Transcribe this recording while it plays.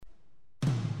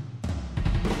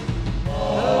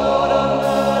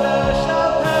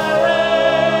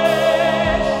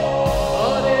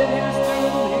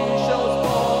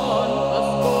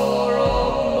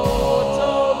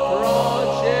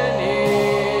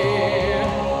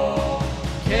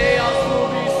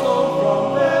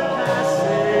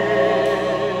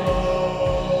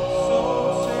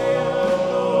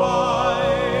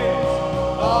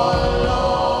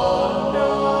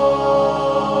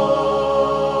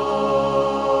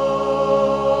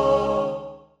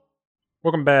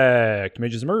Welcome back to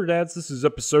Mages and Murder Dads. This is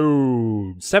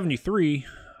episode 73.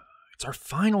 It's our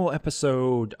final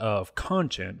episode of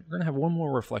content. We're going to have one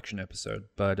more reflection episode,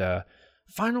 but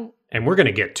final... And we're going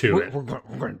to get to it. We're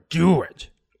going to do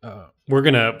it. We're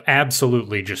going to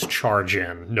absolutely just charge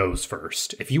in nose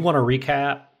first. If you want to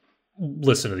recap,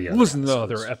 listen to the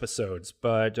other episodes.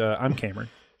 But I'm Cameron.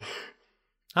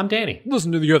 I'm Danny.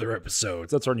 Listen to the other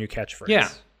episodes. That's our new catchphrase. Yeah.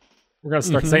 We're going to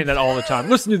start saying that all the time.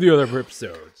 Listen to the other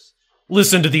episodes.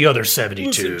 Listen to the other 72.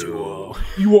 Listen to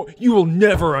you will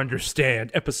never understand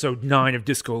episode 9 of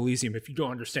Disco Elysium if you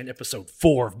don't understand episode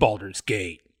 4 of Baldur's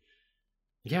Gate.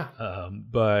 Yeah.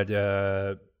 But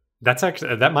that's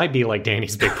actually, that might be like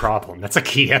Danny's big problem. That's a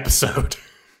key episode.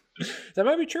 That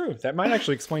might be true. That might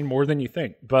actually explain more than you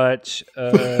think. But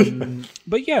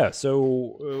yeah,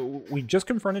 so we just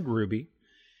confronted Ruby.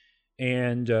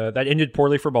 And that ended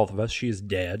poorly for both of us. She is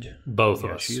dead. Both of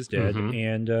us. She is dead. Mm-hmm.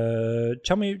 And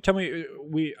tell me,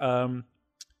 we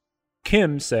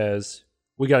Kim says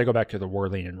we got to go back to the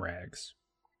Whirling in Rags,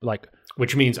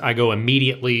 which means I go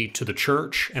immediately to the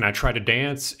church and I try to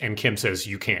dance. And Kim says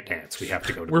you can't dance. We have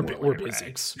to go to the Whirling in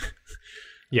Rags.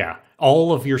 Yeah,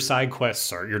 all of your side quests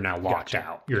you're now locked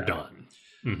out. You're done.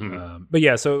 Mm-hmm. But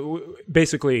yeah, so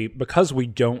basically, because we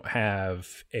don't have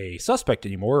a suspect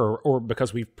anymore, or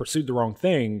because we've pursued the wrong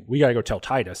thing, we got to go tell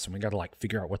Titus, and we got to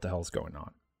figure out what the hell's going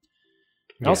on.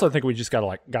 I also think we just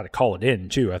got to call it in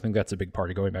too. I think that's a big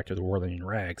part of going back to the Whirling in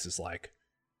Rags is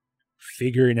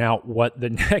figuring out what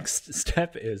the next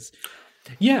step is.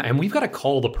 Yeah, and we've got to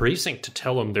call the precinct to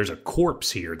tell them there's a corpse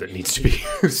here that needs to be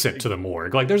sent to the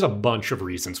morgue. There's a bunch of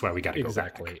reasons why we got to go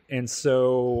back. And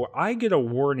so I get a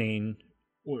warning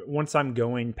once I'm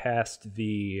going past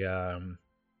the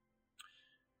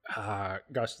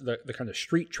the kind of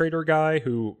street trader guy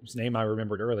whose name I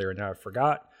remembered earlier and now I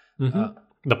forgot. Mm-hmm.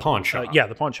 The pawn shop.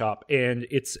 The pawn shop. And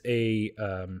it's a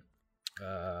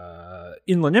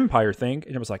Inland Empire thing.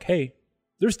 And it was like, hey,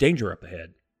 there's danger up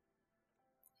ahead.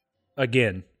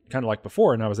 Again, kind of like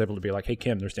before. And I was able to be like, hey,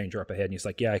 Kim, there's danger up ahead. And he's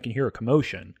like, yeah, I can hear a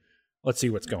commotion. Let's see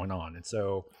what's going on. And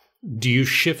so... Do you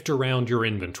shift around your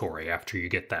inventory after you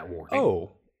get that warning?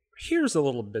 Oh, here's a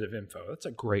little bit of info. That's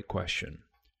a great question.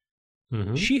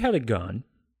 Mm-hmm. She had a gun.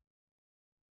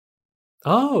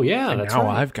 Oh, yeah, and now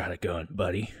I've got a gun,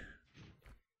 buddy.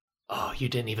 Oh, you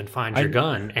didn't even find your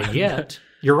gun, and yet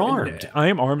you're armed. I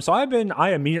am armed, so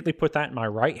I immediately put that in my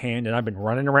right hand, and I've been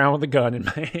running around with a gun in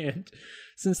my hand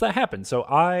since that happened. So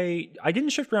I didn't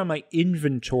shift around my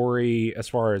inventory as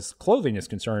far as clothing is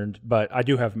concerned, but I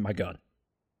do have my gun.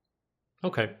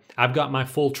 Okay. I've got my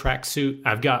full tracksuit.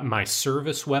 I've got my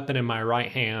service weapon in my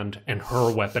right hand and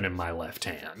her weapon in my left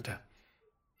hand.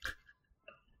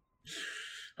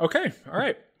 Okay. All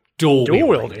right. Dual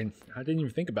wielding. I didn't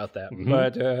even think about that. Mm-hmm.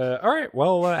 But, all right.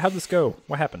 Well, how'd this go?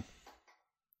 What happened?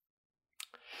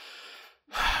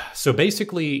 So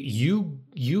basically, you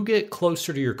get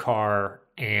closer to your car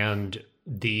and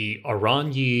the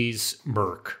Aranyi's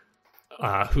merc,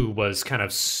 who was kind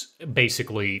of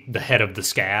basically the head of the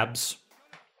scabs,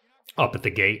 up at the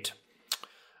gate,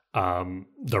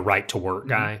 the right to work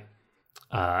guy.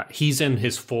 He's in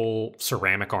his full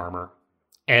ceramic armor,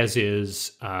 as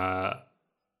is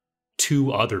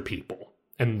 2 other people.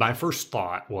 And my first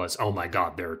thought was, oh my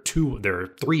God, there are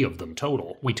 3 of them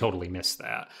total. We totally missed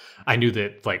that. I knew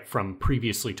that from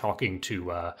previously talking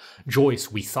to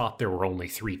Joyce, we thought there were only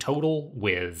 3 total.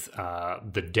 With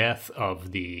the death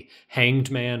of the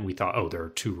hanged man, we thought, oh, there are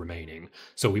 2 remaining.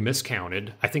 So we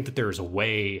miscounted. I think that there is a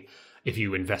way, if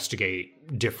you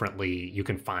investigate differently, you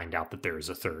can find out that there is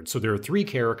a 3rd. So there are 3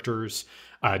 characters.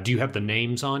 Do you have the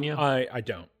names on you? I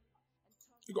don't.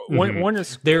 Mm-hmm. One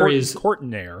is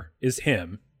Courtnair is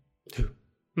him.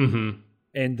 Mm-hmm.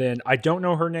 And then I don't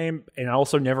know her name, and I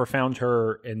also never found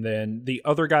her. And then the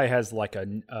other guy has like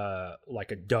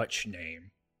a Dutch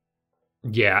name.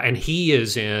 Yeah, and he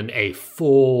is in a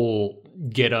full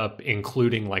getup,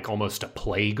 including almost a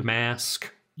plague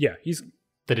mask. Yeah,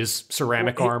 that is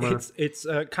ceramic armor. It's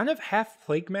kind of half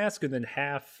plague mask and then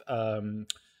half Don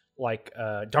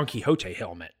Quixote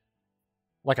helmet.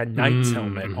 Like a knight's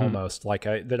helmet, almost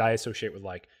that I associate with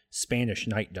Spanish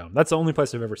knightdom. That's the only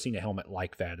place I've ever seen a helmet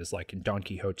like that is in Don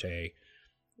Quixote,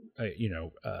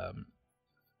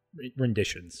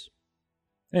 renditions.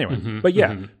 Anyway,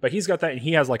 but he's got that, and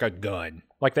he has a gun.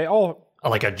 They all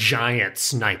like a giant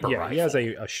sniper rifle. He has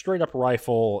a straight up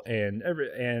rifle, and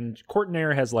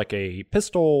Courtnair has a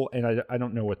pistol, and I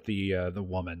don't know what the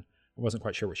woman. I wasn't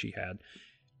quite sure what she had.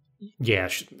 Yeah,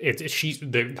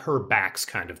 her back's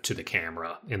kind of to the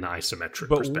camera in the isometric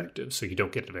perspective, so you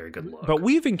don't get a very good look. But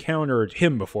we've encountered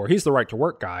him before. He's the right to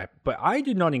work guy, but I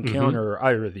did not encounter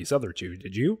either of these other 2.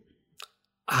 Did you?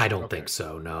 I don't think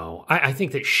so, no. I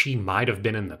think that she might have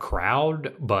been in the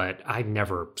crowd, but I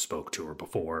never spoke to her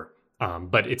before.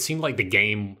 But it seemed like the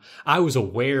game, I was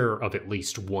aware of at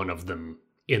least one of them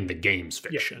in the game's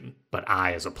fiction, but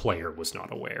I, as a player, was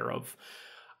not aware of,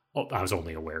 I was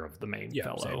only aware of the main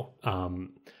fellow.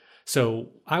 So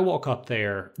I walk up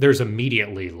there, there's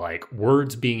immediately like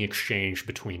words being exchanged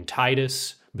between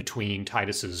Titus's,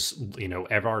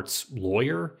 Evart's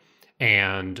lawyer,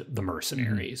 and the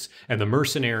mercenaries. And the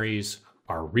mercenaries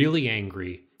are really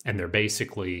angry, and they're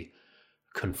basically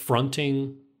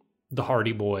confronting the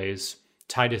Hardy Boys.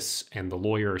 Titus and the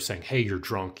lawyer are saying, hey, you're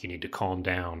drunk, you need to calm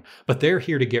down. But they're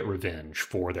here to get revenge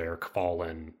for their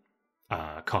fallen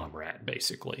comrade,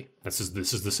 basically. This is the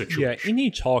situation. Yeah, any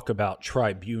talk about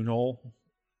tribunal,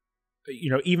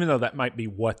 even though that might be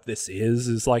what this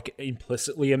is like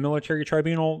implicitly a military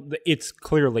tribunal, it's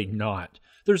clearly not.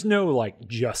 There's no like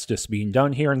justice being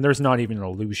done here, and there's not even an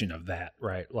illusion of that,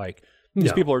 right? Like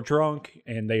these people are drunk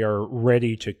and they are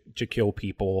ready to kill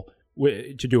people,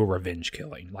 to do a revenge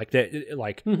killing. Like that,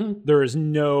 like there is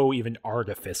no even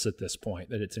artifice at this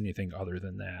point that it's anything other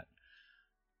than that.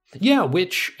 Yeah,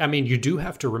 which, I mean, you do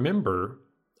have to remember,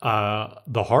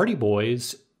 the Hardy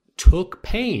Boys took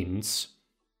pains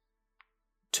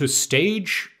to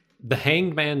stage the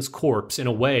hanged man's corpse in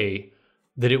a way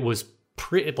that it was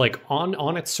like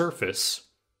on its surface,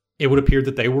 it would appear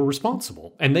that they were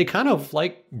responsible, and they kind of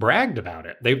like bragged about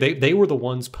it. They were the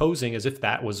ones posing as if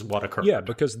that was what occurred. Yeah,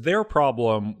 because their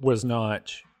problem was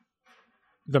not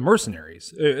the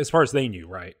mercenaries, as far as they knew,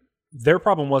 right? Their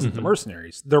problem wasn't the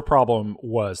mercenaries. Their problem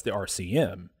was the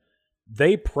RCM.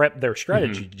 They prepped their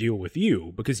strategy to deal with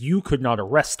you because you could not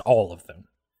arrest all of them.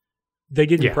 They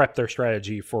didn't prep their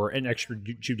strategy for an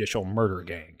extrajudicial murder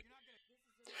gang.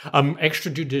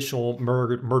 Extrajudicial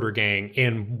murder gang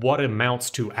in what amounts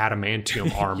to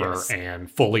adamantium armor and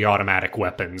fully automatic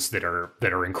weapons that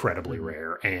are incredibly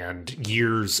rare, and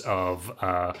years of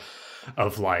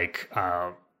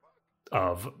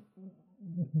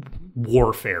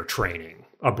warfare training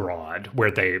abroad where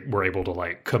they were able to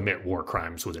like commit war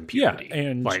crimes with impunity. Yeah,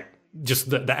 and like just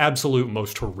the absolute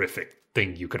most horrific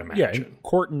thing you could imagine. Yeah, and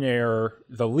Courtnair,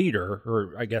 the leader,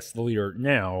 or I guess the leader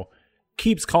now,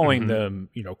 keeps calling them,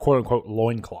 quote unquote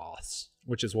loincloths,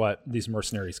 which is what these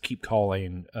mercenaries keep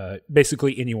calling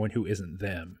basically anyone who isn't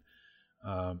them.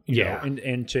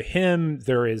 And to him,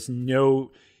 there is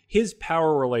his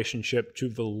power relationship to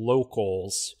the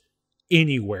locals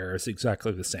anywhere is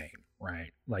exactly the same,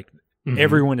 right? Like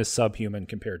everyone is subhuman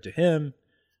compared to him,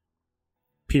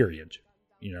 period.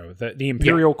 The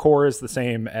Imperial Corps is the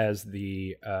same as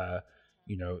the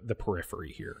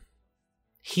periphery here.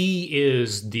 He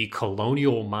is the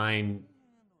colonial mind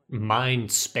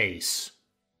space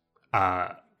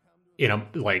in a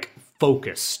like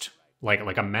focused,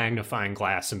 like a magnifying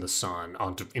glass in the sun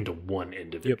into one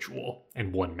individual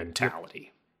and one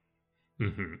mentality.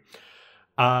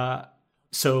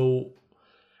 So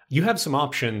you have some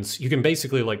options. You can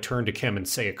basically like turn to Kim and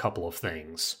say a couple of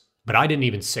things, but I didn't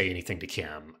even say anything to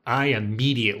Kim. I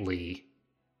immediately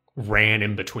ran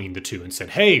in between the two and said,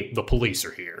 hey, the police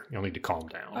are here. You'll need to calm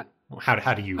down.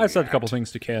 How do you I said a couple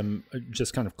things to Kim,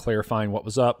 just kind of clarifying what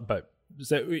was up, but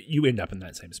you end up in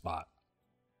that same spot.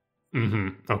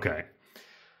 Okay.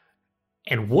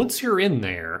 And once you're in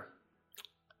there,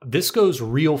 this goes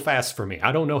real fast for me.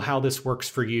 I don't know how this works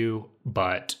for you,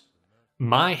 but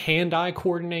my hand-eye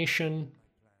coordination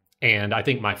and I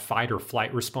think my fight or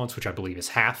flight response, which I believe is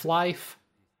Half-Life,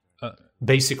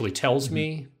 basically tells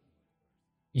me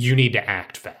you need to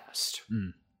act fast.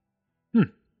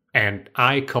 And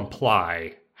I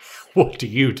comply. What do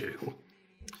you do?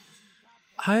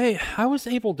 I was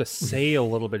able to say a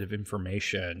little bit of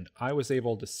information. I was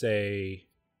able to say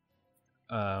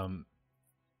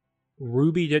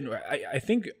Ruby didn't... I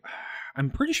think... I'm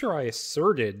pretty sure I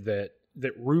asserted that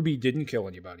Ruby didn't kill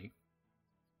anybody.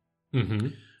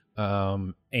 And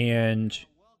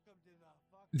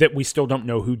that we still don't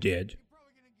know who did.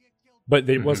 But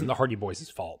that it wasn't the Hardy Boys'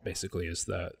 fault, basically, is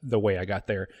the way I got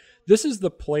there. This is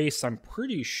the place, I'm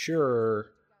pretty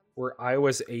sure, where I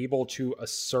was able to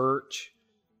assert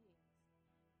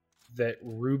that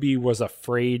Ruby was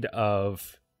afraid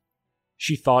of...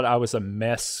 She thought I was a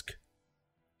Mesk...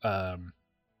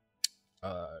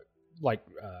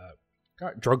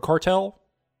 drug cartel.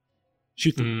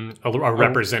 A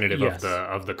representative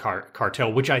of the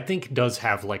cartel, which I think does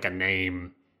have like a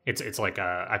name. It's like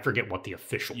I forget what the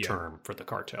official term for the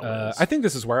cartel is. I think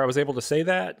this is where I was able to say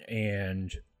that,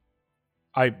 and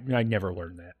I never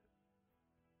learned that.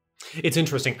 It's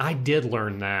interesting. I did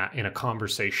learn that in a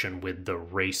conversation with the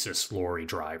racist lorry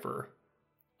driver.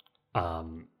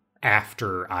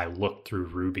 after I looked through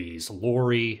Ruby's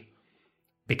lore,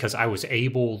 because I was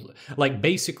able, like,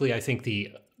 basically, I think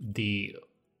the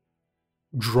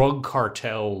drug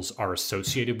cartels are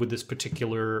associated with this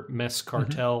particular mess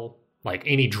cartel. Like,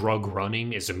 any drug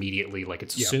running is immediately, like,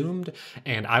 it's assumed.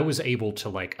 And I was able to,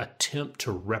 like, attempt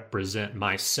to represent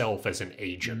myself as an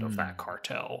agent of that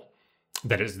cartel.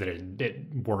 That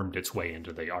it wormed its way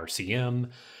into the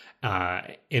RCM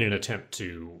in an attempt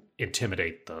to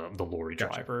intimidate the lorry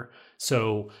driver.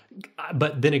 So,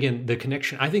 but then again, the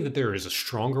connection, I think that there is a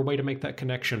stronger way to make that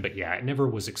connection, but yeah, it never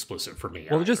was explicit for me.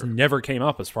 Well, it just never came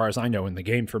up as far as I know in the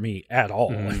game for me at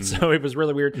all. And so it was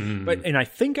really weird. But, and I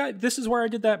think this is where I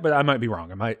did that, but I might be wrong.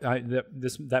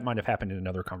 That might have happened in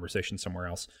another conversation somewhere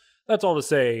else. That's all to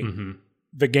say,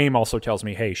 the game also tells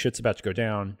me, hey, shit's about to go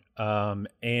down.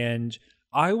 And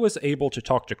I was able to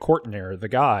talk to Courtnair, the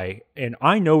guy, and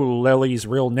I know Lely's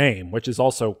real name, which is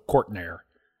also Courtnair.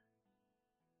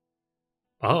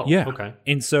 Oh, yeah. Okay.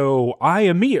 And so I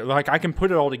immediately, like, I can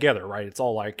put it all together, right? It's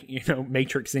all like,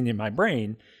 matrixing in my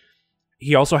brain.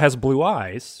 He also has blue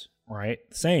eyes, right?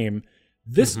 Same.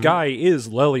 This guy is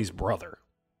Lely's brother.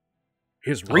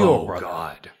 His real brother. Oh,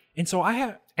 God. And so I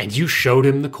have... And you showed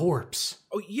him the corpse.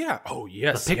 Oh, yeah. Oh,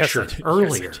 yes. The picture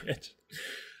earlier. Yes,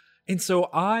 and so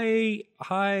I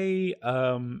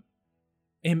am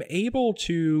able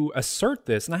to assert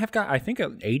this, and I have got, I think,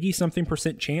 an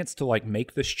 80-something% chance to, like,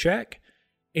 make this check,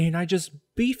 and I just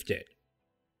beefed it.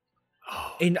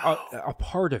 Oh, and a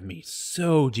part of me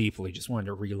so deeply just wanted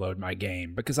to reload my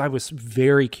game, because I was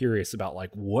very curious about,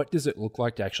 like, what does it look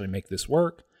like to actually make this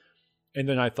work? And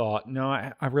then I thought, no,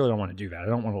 I really don't want to do that. I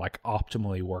don't want to, like,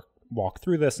 optimally walk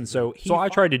through this. And so I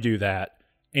tried to do that,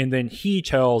 and then he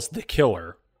tells the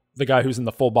killer, the guy who's in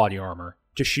the full body armor,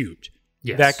 to shoot.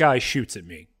 Yes. That guy shoots at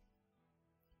me.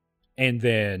 And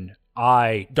then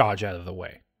I dodge out of the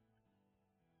way.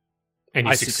 And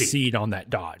I succeed on that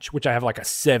dodge, which I have like a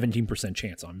 17%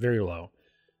 chance on, very low.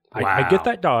 Wow. I get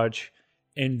that dodge,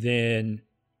 and then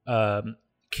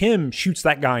Kim shoots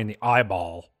that guy in the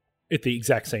eyeball at the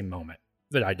exact same moment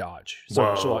that I dodge.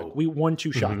 So like, we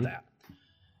 1-2 shot that.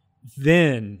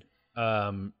 Then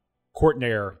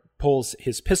Courtnair pulls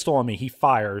his pistol on me. He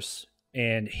fires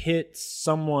and hits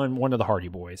one of the Hardy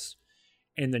Boys,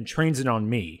 and then trains it on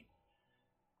me.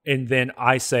 And then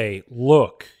I say,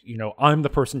 look, I'm the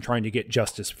person trying to get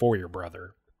justice for your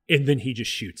brother. And then he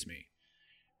just shoots me.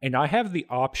 And I have the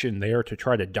option there to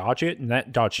try to dodge it, and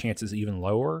that dodge chance is even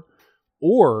lower,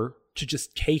 or to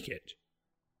just take it.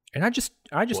 And I just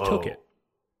took it.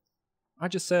 I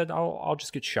just said, I'll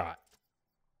just get shot.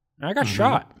 And I got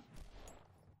shot.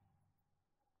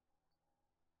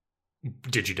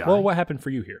 Did you die? Well, what happened for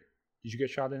you here? Did you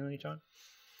get shot at any time?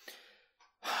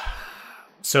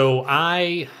 So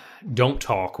I don't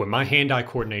talk. When my hand-eye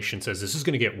coordination says this is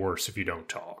going to get worse if you don't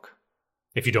talk,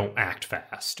 if you don't act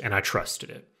fast, and I trusted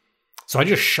it. So I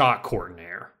just shot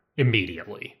Courtnair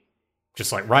immediately.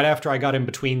 Just like right after I got in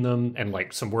between them and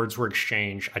like some words were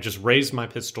exchanged, I just raised my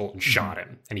pistol and shot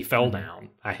him, and he fell down.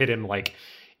 I hit him like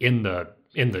in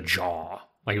the jaw,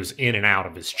 like it was in and out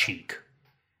of his cheek.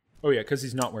 Oh yeah, because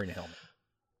he's not wearing a helmet.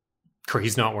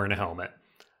 He's not wearing a helmet.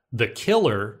 The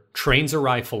killer trains a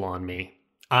rifle on me.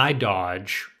 I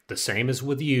dodge, the same as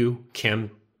with you.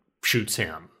 Kim shoots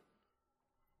him.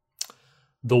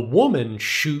 The woman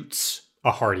shoots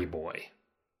a Hardy Boy.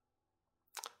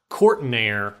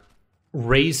 Courtnair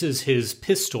raises his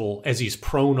pistol as he's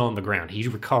prone on the ground. He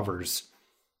recovers,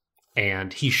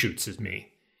 and he shoots at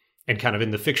me. And kind of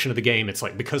in the fiction of the game, it's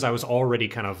like, because I was already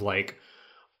kind of like,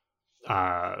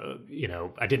 I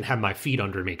didn't have my feet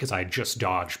under me because I had just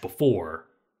dodged before.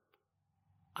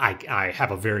 I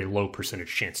have a very low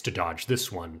percentage chance to dodge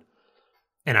this one,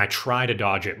 and I try to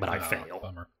dodge it, but I fail.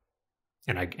 Bummer.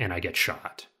 And I get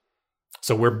shot.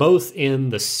 So we're both in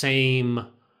the same.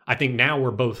 I think now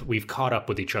we've caught up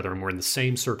with each other, and we're in the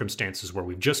same circumstances where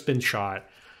we've just been shot.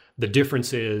 The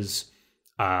difference is,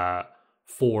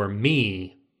 for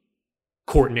me,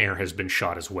 Courtnair has been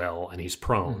shot as well, and he's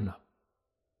prone.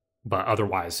 But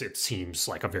otherwise, it seems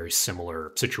like a very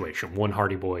similar situation. One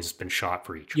Hardy Boy's been shot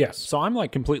for each of us. So I'm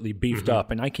like completely beefed up,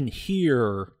 and I can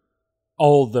hear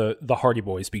all the Hardy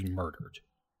Boys being murdered.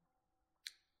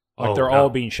 Like they're all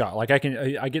being shot. Like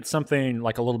I get something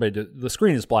like a little bit. The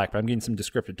screen is black, but I'm getting some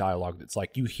descriptive dialogue that's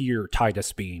like you hear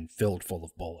Titus being filled full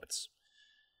of bullets,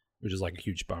 which is like a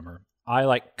huge bummer. I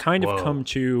like kind of come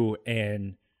to,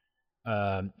 and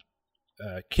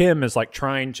Kim is like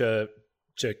trying to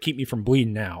keep me from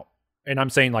bleeding out. And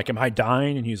I'm saying, like, am I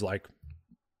dying? And he's like,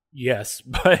 yes,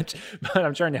 but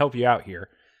I'm trying to help you out here.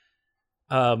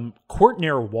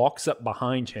 Courtnair walks up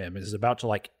behind him and is about to,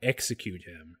 like, execute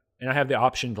him. and I have the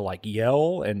option to like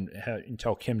yell and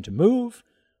tell Kim to move,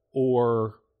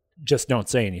 or just don't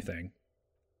say anything.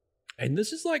 And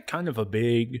this is like kind of a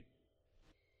big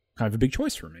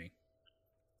choice for me.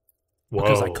 Whoa.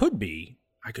 Because I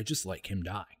could just let Kim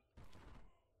die.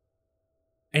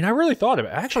 And I really thought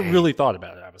about it. I actually really thought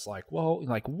about it. I was like, well,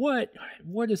 like what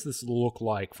does this look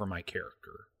like for my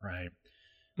character, right?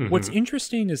 Mm-hmm. What's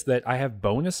interesting is that I have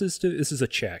bonuses to this. Is a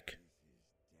check.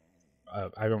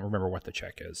 I don't remember what the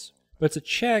check is, but it's a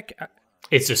check.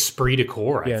 It's esprit de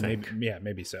corps, I think.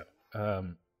 Maybe so.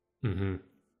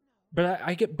 But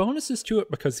I get bonuses to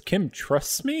it because Kim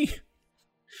trusts me,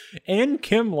 and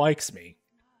Kim likes me.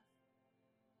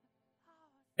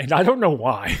 And I don't know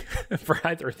why for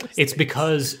either of those it's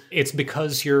things.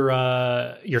 because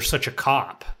you're such a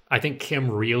cop. I think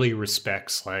Kim really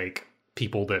respects like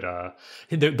people that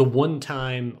the one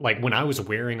time, like when I was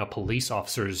wearing a police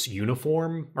officer's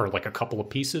uniform or like a couple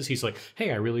of pieces, he's like,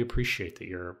 "Hey, I really appreciate that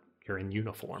you're in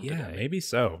uniform." Yeah, today. maybe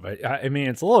so. But I mean,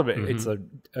 it's a little bit. It's a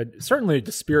certainly a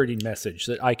dispiriting message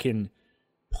that I can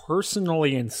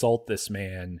personally insult this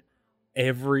man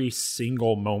every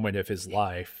single moment of his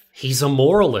life. He's a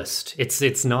moralist.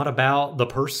 It's not about the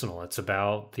personal. It's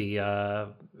about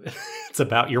the it's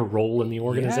about your role in the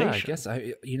organization. Yeah, I guess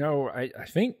I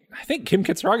think Kim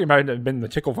Kitsuragi might have been the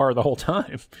ticklevar the whole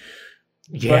time.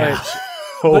 Yeah.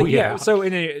 But yeah. So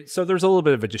there's a little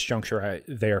bit of a disjuncture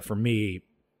there for me,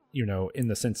 in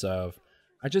the sense of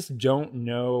I just don't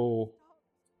know.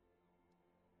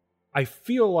 I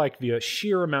feel like the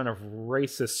sheer amount of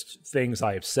racist things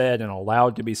I have said and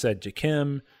allowed to be said to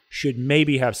Kim should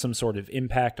maybe have some sort of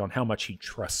impact on how much he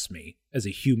trusts me as a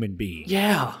human being.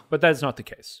 Yeah. But that's not the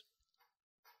case.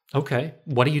 Okay.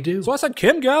 What do you do? So I said,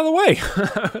 Kim, get out of the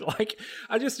way. Like,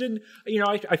 I just didn't,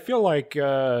 I feel like,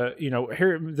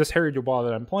 this Harry Dubois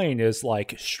that I'm playing is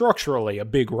like structurally a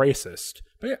big racist.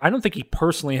 But I don't think he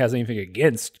personally has anything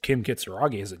against Kim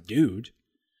Kitsuragi as a dude.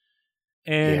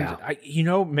 And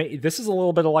this is a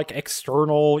little bit of like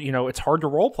external, it's hard to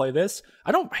role play this.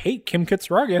 I don't hate Kim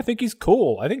Kitsuragi. I think he's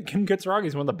cool. I think Kim Kitsuragi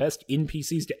is one of the best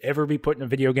NPCs to ever be put in a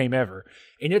video game ever.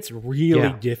 And it's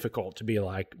really difficult to be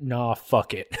like, nah,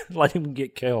 fuck it. Let him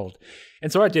get killed.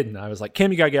 And so I didn't. I was like,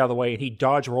 Kim, you gotta get out of the way. And he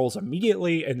dodge rolls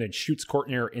immediately and then shoots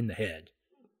Courtney in the head.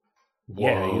 Whoa.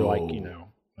 Yeah, you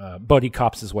like, buddy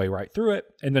cops his way right through it.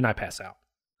 And then I pass out.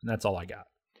 And that's all I got.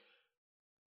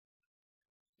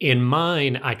 In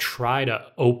mine, I try to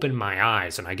open my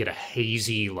eyes and I get a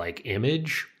hazy like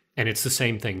image, and it's the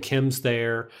same thing. Kim's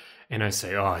there, and I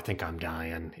say, "Oh, I think I'm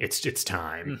dying. It's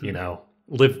time.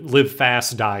 Live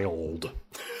fast, die old."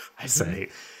 I say,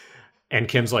 and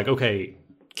Kim's like, "Okay,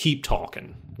 keep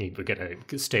talking. We gotta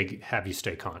have you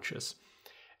stay conscious."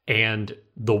 And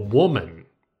the woman,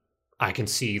 I can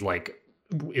see like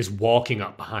is walking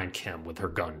up behind Kim with her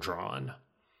gun drawn,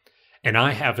 and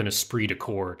I have an esprit de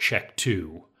corps check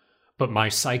 2. But my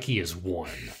psyche is 1.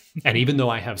 And even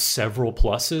though I have several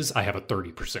pluses, I have a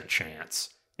 30% chance.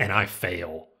 And I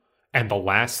fail. And the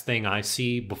last thing I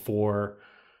see before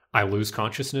I lose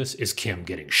consciousness is Kim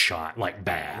getting shot, like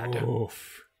bad.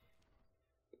 Oof.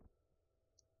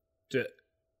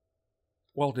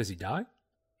 Well, does he die?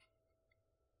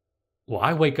 Well,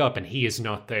 I wake up and he is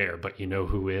not there, but you know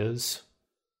who is?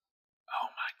 Oh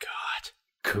my God.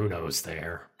 Kuno's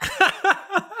there.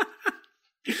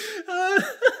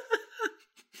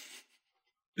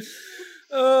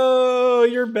 Oh,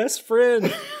 your best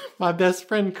friend. My best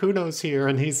friend Kuno's here,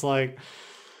 and he's like,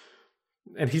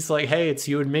 "Hey, it's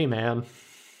you and me, man."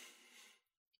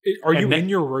 Are you in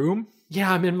your room?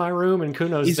 Yeah, I'm in my room, and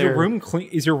Kuno's there.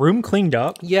 Is your room cleaned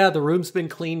up? Yeah, the room's been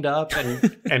cleaned up,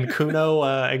 and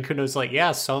Kuno's like,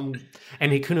 yeah,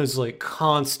 Kuno's like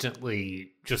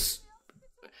constantly just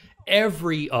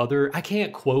every other. I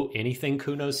can't quote anything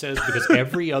Kuno says because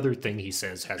every other thing he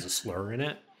says has a slur in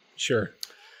it. Sure.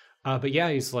 But yeah,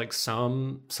 he's like,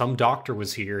 some doctor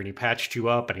was here and he patched you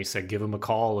up and he said, give him a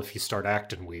call if you start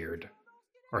acting weird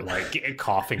or like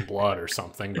coughing blood or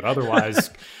something. But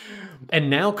otherwise, and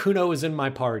now Kuno is in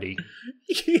my party.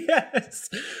 Yes.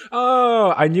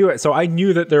 Oh, I knew it. So I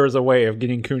knew that there was a way of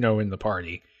getting Kuno in the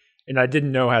party, and I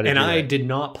didn't know how to. And do I did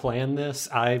not plan this.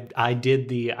 I did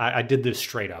this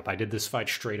straight up. I did this fight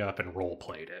straight up and role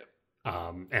played it.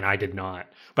 And I did not,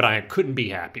 but I couldn't be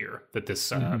happier that this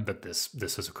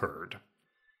this has occurred.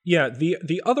 Yeah,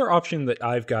 the other option that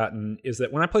I've gotten is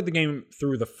that when I played the game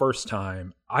through the first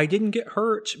time, I didn't get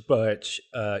hurt, but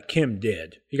Kim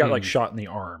did. He got like shot in the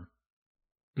arm,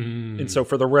 and so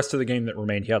for the rest of the game that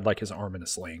remained, he had like his arm in a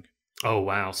sling. Oh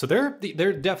wow! So there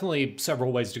are definitely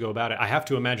several ways to go about it. I have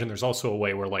to imagine there's also a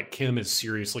way where like Kim is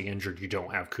seriously injured, you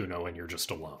don't have Kuno, and you're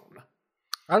just alone.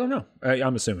 I don't know.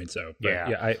 I'm assuming so. But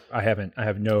yeah, I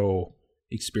have no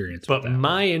experience but with that.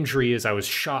 My injury is I was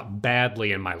shot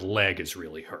badly and my leg is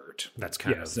really hurt. That's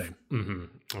kind of same.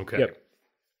 Mm-hmm. Okay. Yep.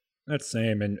 That's the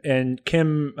same. And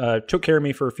Kim took care of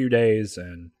me for a few days,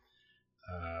 and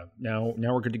now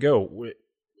we're good to go.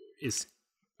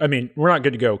 We're not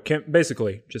good to go. Kim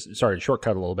basically to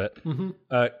shortcut a little bit.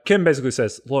 Mm-hmm. Kim basically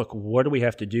says, "Look, what do we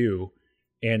have to do?"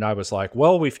 And I was like,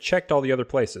 "Well, we've checked all the other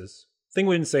places." Thing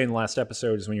we didn't say in the last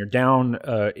episode is when you're down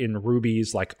in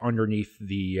Ruby's, like underneath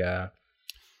the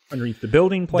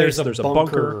building place, there's a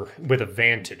bunker with a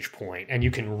vantage point, and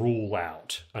you can rule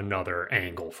out another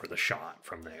angle for the shot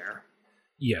from there.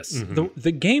 Yes. Mm-hmm.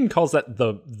 The game calls that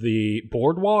the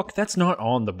boardwalk. That's not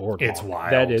on the boardwalk. It's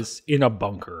wild. That is in a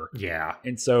bunker. Yeah.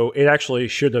 And so it actually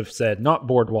should have said not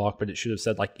boardwalk, but it should have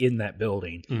said like in that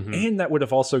building. Mm-hmm. And that would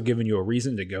have also given you a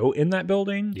reason to go in that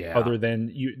building other than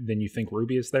you think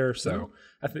Ruby is there. So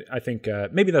I think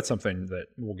maybe that's something that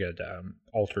will get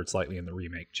altered slightly in the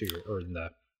remake too, or in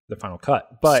the final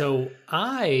cut. But so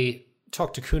I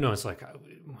talked to Kuno. It's like,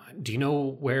 do you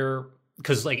know where?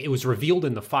 Because like it was revealed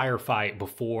in the firefight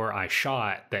before I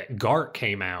shot that Gart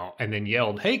came out and then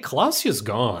yelled, "Hey, Clausia's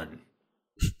gone."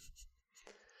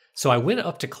 So I went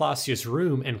up to Clausia's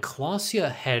room, and Clausia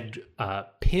had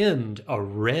pinned a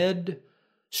red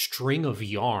string of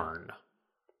yarn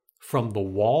from the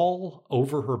wall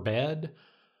over her bed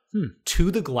to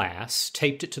the glass,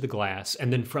 taped it to the glass,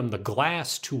 and then from the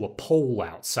glass to a pole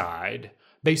outside,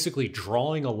 basically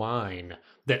drawing a line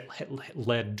that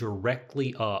led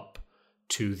directly up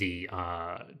to the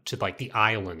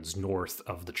islands north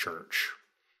of the church,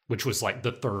 which was like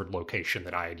the third location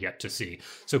that I had yet to see.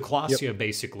 So Clausia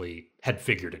basically had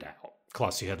figured it out.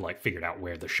 Clausia had like figured out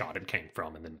where the shot had came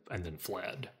from and then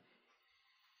fled.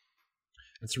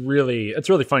 It's really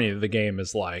funny that the game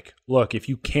is like, look, if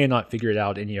you cannot figure it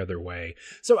out any other way.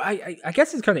 So I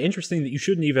guess it's kind of interesting that you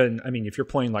shouldn't even, if you're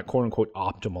playing like quote unquote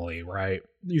optimally, right?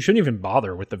 You shouldn't even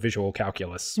bother with the visual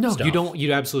calculus. No, stuff. you don't.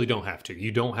 You absolutely don't have to.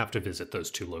 You don't have to visit those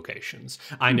two locations.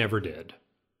 I never did.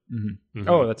 Mm-hmm. Mm-hmm.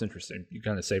 Oh, that's interesting. You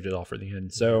kind of saved it all for the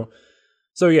end. So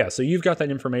you've got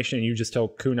that information and you just tell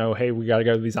Kuno, hey, we got to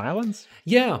go to these islands?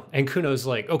 Yeah. And Kuno's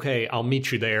like, okay, I'll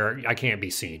meet you there. I can't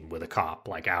be seen with a cop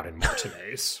like out in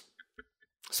Martinez.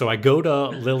 So I go to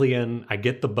Lillian, I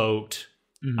get the boat,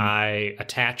 I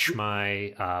attach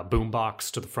my boombox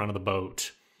to the front of the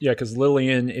boat. Yeah, because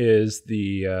Lillian is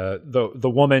the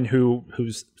woman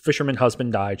whose fisherman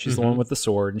husband died. She's the one with the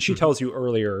sword. And she tells you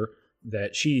earlier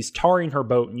that she's tarring her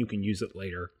boat and you can use it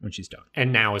later when she's done.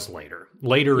 And now is later.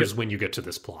 Later is when you get to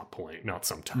this plot point, not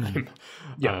sometime.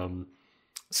 Yeah.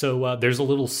 So there's a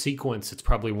little sequence. It's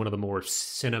probably one of the more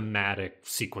cinematic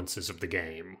sequences of the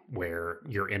game where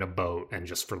you're in a boat and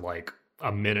just for like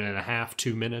a minute and a half,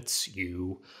 2 minutes,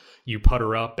 you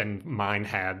putter up, and mine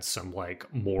had some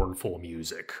like mournful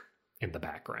music in the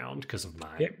background because of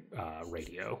my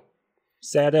radio.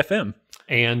 Sad FM.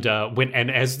 And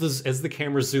as the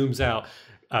camera zooms out,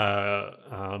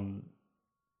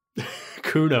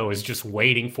 Kuno is just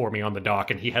waiting for me on the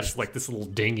dock, and he has like this little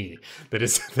dinghy that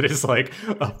is like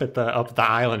up at the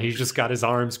island. He's just got his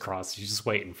arms crossed. He's just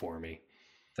waiting for me.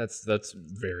 That's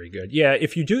very good. Yeah,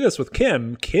 if you do this with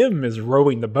Kim is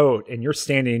rowing the boat, and you're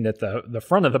standing at the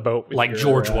front of the boat, like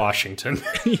George Washington.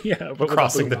 Yeah, but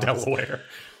crossing the Delaware.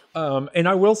 And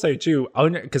I will say too,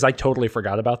 because I totally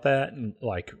forgot about that, and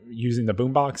like using the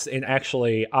boombox. And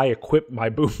actually, I equipped my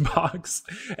boombox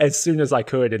as soon as I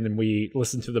could, and then we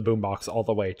listened to the boombox all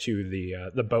the way to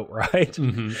the boat ride.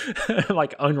 Mm-hmm.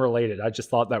 Like unrelated, I just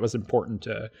thought that was important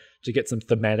to get some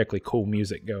thematically cool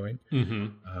music going.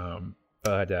 Mm-hmm.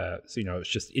 But so it's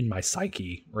just in my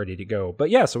psyche, ready to go.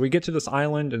 But yeah, so we get to this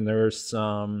island, and there's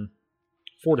some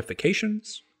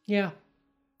fortifications. Yeah,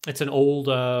 it's an old,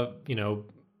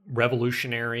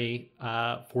 revolutionary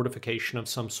fortification of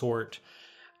some sort.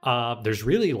 There's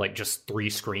really like just 3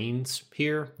 screens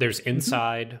here. There's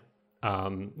inside.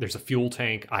 There's a fuel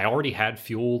tank. I already had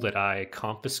fuel that I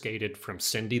confiscated from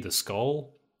Cindy the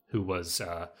Skull, who was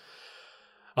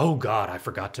I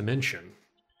forgot to mention.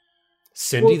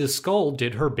 Cindy the Skull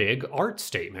did her big art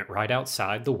statement right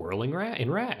outside the Whirling in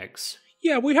Rags.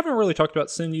 Yeah, we haven't really talked about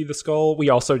Cindy the Skull. We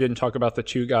also didn't talk about the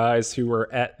 2 guys who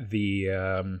were at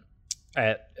the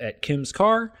at at Kim's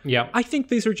car. Yeah. I think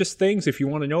these are just things, if you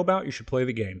want to know about, you should play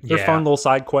the game. They're Yeah. fun little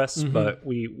side quests, but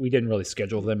we didn't really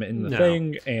schedule them in the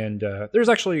thing. And there's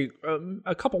actually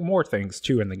a couple more things,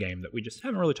 too, in the game that we just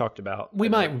haven't really talked about. We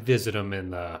might visit them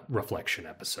in the reflection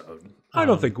episode. I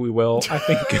don't think we will. I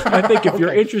think if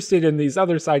you're interested in these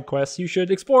other side quests, you should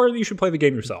explore. You should play the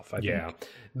game yourself. I think.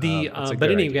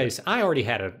 But anyways, I already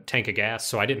had a tank of gas,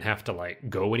 so I didn't have to like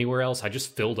go anywhere else. I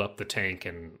just filled up the tank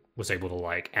and was able to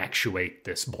like actuate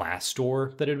this blast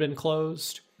door that had been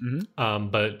closed.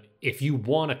 But if you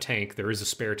want a tank, there is a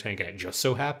spare tank, and it just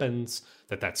so happens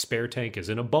that spare tank is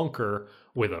in a bunker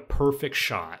with a perfect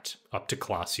shot up to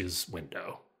Classia's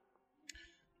window.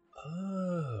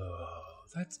 Oh,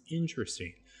 that's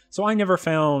interesting. So I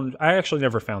actually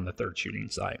never found the third shooting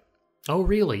site. Oh,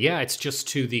 really? Yeah, it's just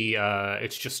to the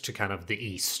kind of the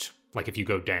east. Like if you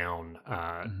go down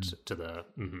to the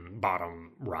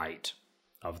bottom right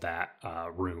of that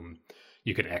room,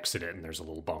 you can exit it, and there's a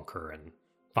little bunker and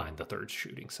find the third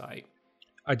shooting site.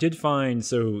 I did find,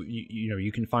 so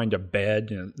you can find a bed,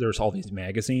 and there's all these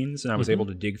magazines, and I was able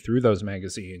to dig through those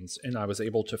magazines, and I was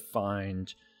able to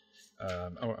find, I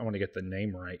want to get the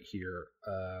name right here.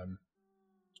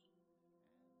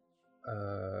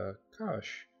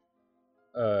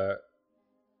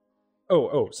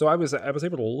 So I was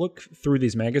able to look through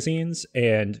these magazines,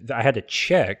 and I had to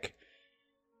check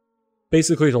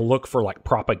basically to look for like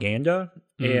propaganda,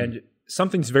 and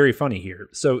something's very funny here.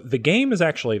 So the game is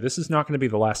actually, this is not going to be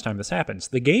the last time this happens.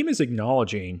 The game is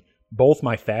acknowledging both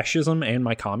my fascism and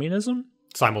my communism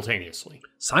Simultaneously,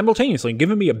 and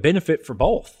giving me a benefit for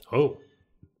both. Oh.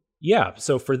 Yeah,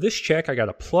 so for this check, I got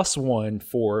a +1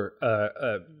 for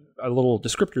a little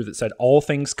descriptor that said all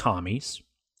things commies.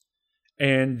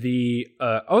 And the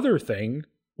other thing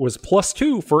was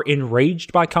 +2 for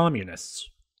enraged by communists.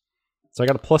 So I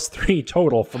got a +3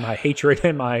 total for my hatred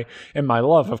and my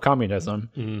love of communism.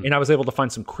 And I was able to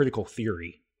find some critical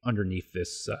theory underneath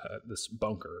this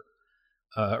bunker.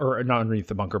 Or not underneath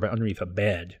the bunker, but underneath a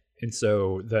bed. And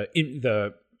so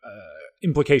the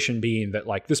implication being that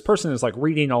like this person is like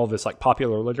reading all this like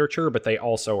popular literature, but they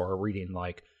also are reading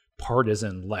like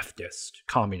partisan leftist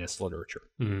communist literature.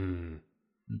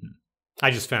 I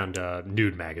just found a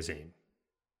nude magazine.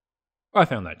 I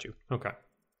found that too. Okay.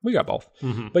 We got both.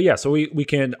 But yeah, so we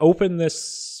can open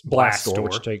this blast door,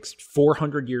 which takes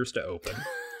 400 years to open.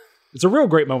 It's a real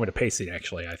great moment of pacing,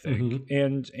 actually, I think.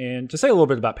 And to say a little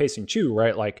bit about pacing too,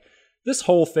 right? Like this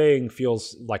whole thing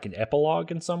feels like an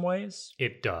epilogue in some ways.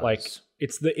 It does. Like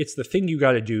it's the thing you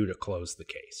got to do to close the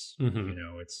case. You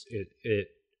know, it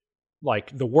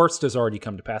like the worst has already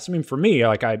come to pass. I mean, for me,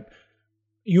 like I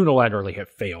unilaterally have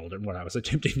failed in what I was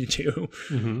attempting to do.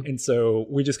 And so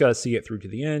we just got to see it through to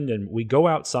the end. And we go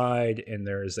outside, and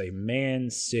there's a man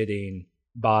sitting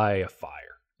by a fire.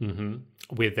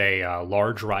 With a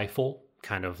large rifle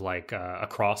kind of like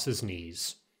across his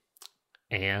knees.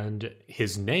 And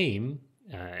his name,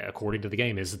 according to the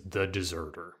game, is the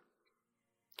Deserter.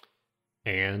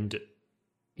 And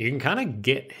you can kind of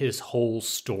get his whole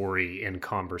story in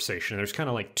conversation. There's kind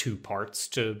of like two parts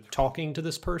to talking to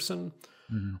this person.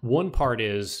 One part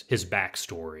is his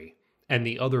backstory, and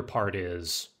the other part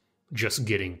is just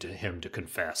getting to him to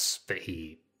confess that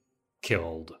he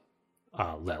killed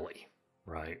Lely,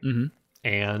 right?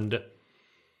 And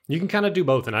you can kind of do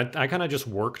both, and I kind of just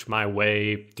worked my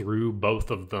way through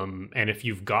both of them, and if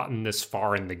you've gotten this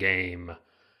far in the game,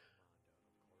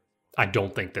 I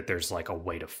don't think that there's like a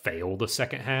way to fail the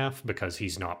second half, because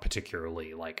he's not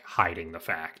particularly like hiding the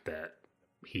fact that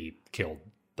he killed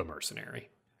the mercenary.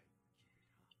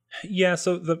 Yeah,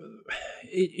 so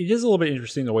it is a little bit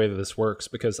interesting the way that this works,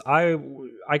 because I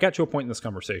got to a point in this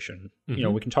conversation. You know,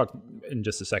 we can talk in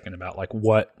just a second about like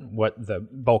what the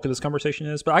bulk of this conversation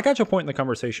is, but I got to a point in the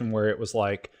conversation where it was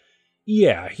like,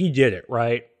 yeah, he did it,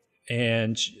 right?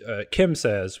 And Kim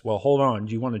says, well, hold on,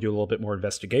 do you want to do a little bit more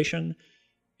investigation?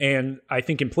 And I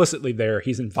think implicitly there,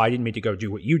 he's inviting me to go do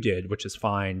what you did, which is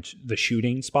find the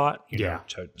shooting spot, you know,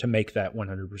 to make that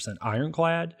 100%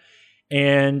 ironclad.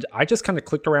 And I just kind of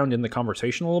clicked around in the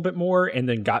conversation a little bit more, and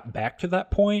then got back to that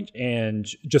point and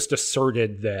just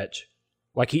asserted that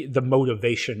like the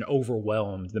motivation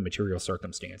overwhelmed the material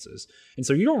circumstances. And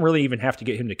so you don't really even have to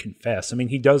get him to confess. I mean,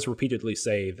 he does repeatedly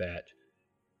say that,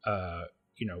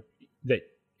 you know, that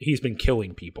he's been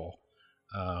killing people.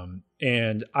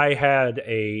 And I had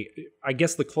I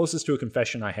guess the closest to a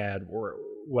confession I had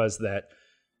was that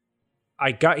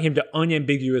I got him to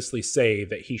unambiguously say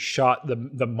that he shot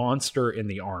the monster in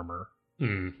the armor.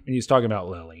 And he's talking about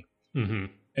Lely. And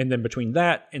then between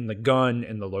that and the gun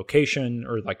and the location,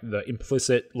 or like the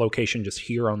implicit location just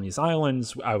here on these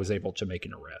islands, I was able to make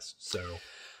an arrest. So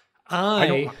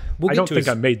I don't think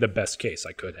I made the best case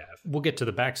I could have. We'll get to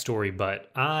the backstory,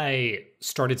 but I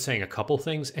started saying a couple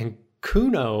things, and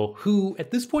Kuno, who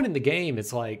at this point in the game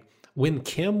is like, when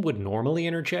Kim would normally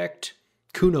interject,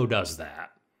 Kuno does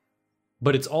that.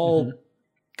 But it's all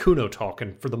Kuno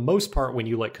talking. For the most part, when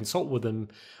you like consult with him,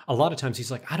 a lot of times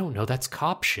he's like, I don't know, that's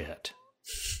cop shit,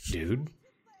 dude.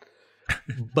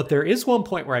 But there is one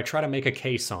point where I try to make a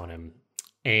case on him,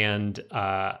 and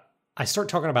I start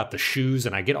talking about the shoes,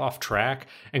 and I get off track,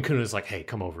 and Kuno's like, hey,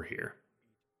 come over here.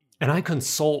 And I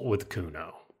consult with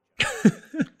Kuno.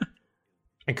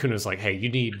 And Kuno's like, hey, you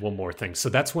need one more thing. So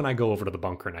that's when I go over to the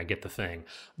bunker and I get the thing.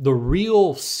 The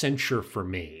real censure for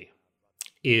me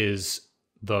is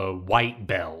the white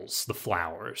bells, the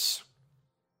flowers.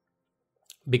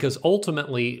 Because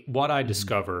ultimately, what I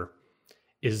discover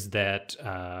is that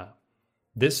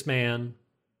this man,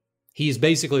 he's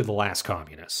basically the last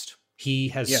communist. He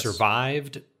has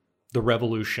survived the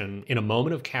revolution. In a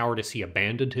moment of cowardice, he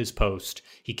abandoned his post.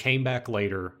 He came back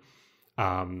later,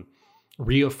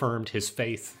 reaffirmed his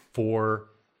faith for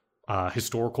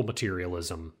historical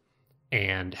materialism,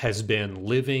 and has been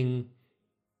living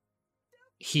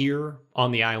here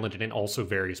on the island and in also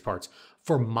various parts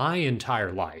for my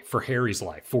entire life, for Harry's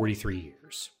life, 43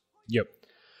 years. Yep.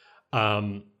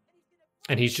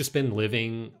 And he's just been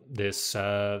living this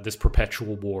this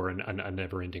perpetual war and a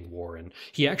never-ending war. And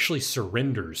he actually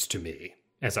surrenders to me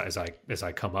as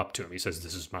I come up to him. He says,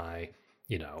 "This is my,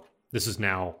 this is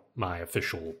now my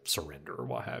official surrender," or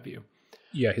what have you.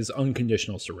 Yeah, his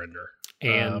unconditional surrender.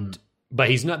 And but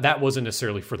he's not. That wasn't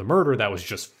necessarily for the murder. That was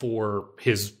just for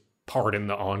his part in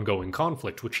the ongoing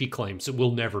conflict, which he claims it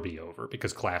will never be over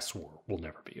because class war will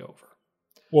never be over.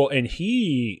 Well, and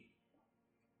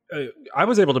I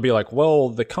was able to be like, well,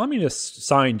 the communists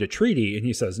signed a treaty. And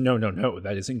he says, no,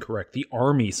 that is incorrect. The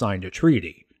army signed a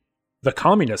treaty. The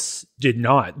communists did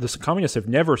not. The communists have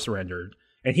never surrendered.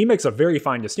 And he makes a very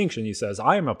fine distinction. He says,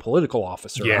 I am a political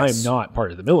officer. Yes. I am not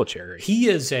part of the military. He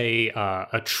is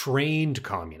a trained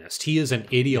communist. He is an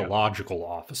ideological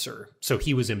officer. So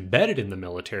he was embedded in the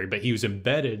military, but he was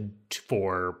embedded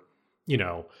for,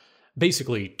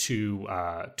 basically to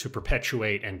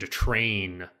perpetuate and to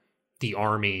train the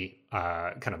army,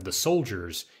 kind of the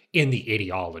soldiers in the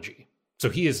ideology.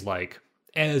 So he is he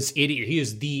is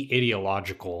the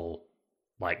ideological,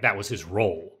 like that was his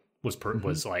role, was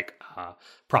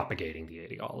propagating the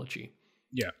ideology.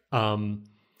 Yeah. And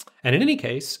in any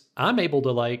case, I'm able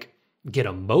to get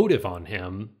a motive on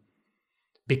him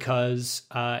because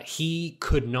he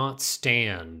could not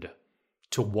stand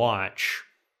to watch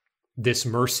this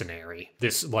mercenary,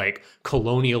 this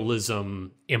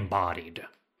colonialism embodied.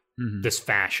 This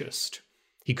fascist.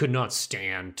 He could not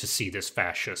stand to see this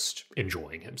fascist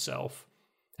enjoying himself.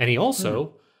 And he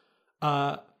also,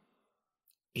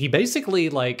 he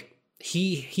basically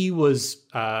he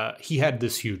had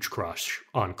this huge crush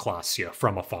on Klaasje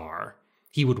from afar.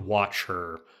 He would watch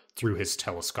her through his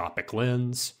telescopic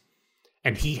lens,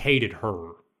 and he hated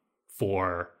her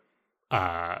for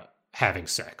having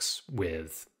sex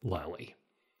with Lely.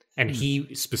 And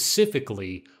he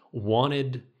specifically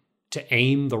wanted to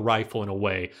aim the rifle in a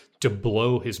way to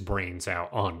blow his brains out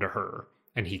onto her.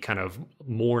 And he kind of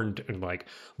mourned and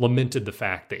lamented the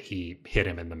fact that he hit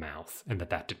him in the mouth and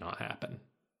that did not happen.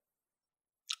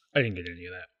 I didn't get any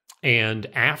of that. And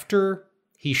after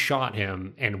he shot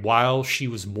him, and while she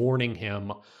was mourning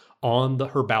him on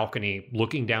her balcony,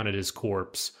 looking down at his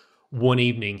corpse, one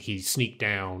evening he sneaked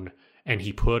down and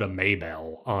he put a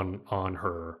Maybell on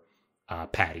her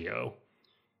patio.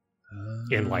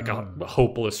 In a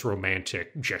hopeless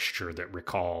romantic gesture that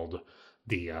recalled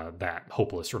that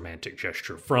hopeless romantic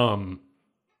gesture from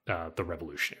the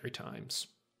revolutionary times.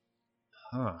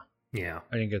 Huh. Yeah.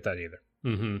 I didn't get that either.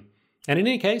 Mm-hmm. And in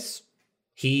any case,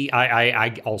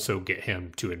 I also get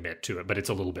him to admit to it, but it's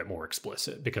a little bit more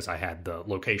explicit because I had the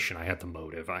location, I had the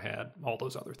motive, I had all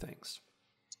those other things.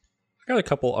 I got a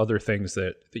couple other things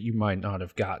that you might not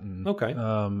have gotten. Okay.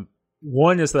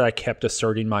 One is that I kept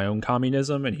asserting my own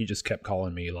communism, and he just kept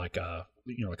calling me like a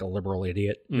liberal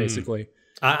idiot, basically.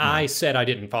 I said I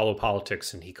didn't follow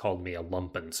politics, and he called me a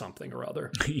lumpen something or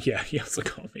other. Yeah, he also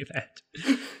called me that.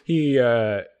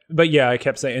 But yeah, I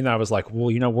kept saying, and I was like, well,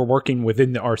 we're working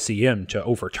within the RCM to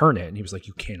overturn it. And he was like,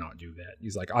 you cannot do that.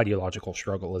 He's like, ideological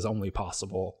struggle is only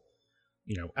possible,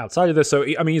 outside of this. So,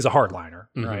 I mean, he's a hardliner,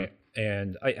 right?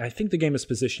 And I think the game is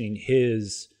positioning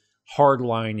his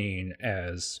hardlining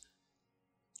as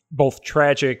both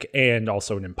tragic and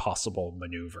also an impossible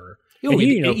maneuver.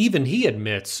 Even he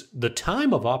admits the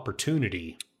time of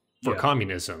opportunity for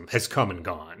communism has come and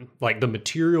gone. The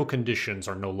material conditions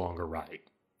are no longer right.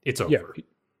 It's over. Yeah,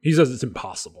 he says it's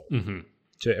impossible. Mm-hmm.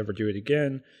 to ever do it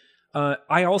again.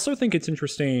 I also think it's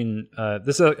interesting.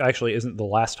 This actually isn't the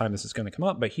last time this is going to come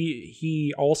up, but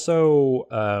he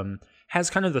also has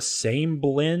kind of the same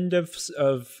blend of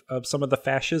some of the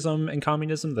fascism and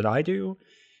communism that I do.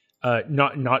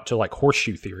 Not to like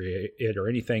horseshoe theory it or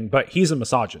anything, but he's a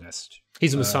misogynist.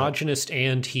 He's a misogynist,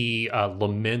 and he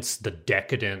laments the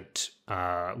decadent,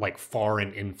 like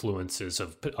foreign influences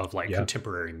of like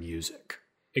contemporary music.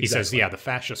 He says, "Yeah, the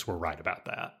fascists were right about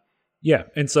that." Yeah,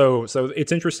 and so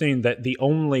it's interesting that the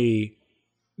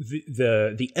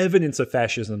evidence of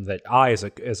fascism that I as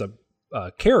a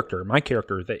character, my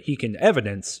character, that he can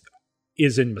evidence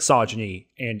is in misogyny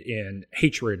and in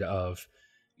hatred of,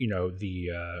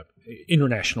 the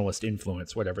internationalist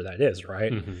influence, whatever that is,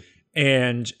 right? Mm-hmm.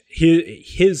 And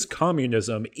his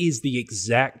communism is the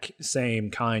exact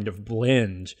same kind of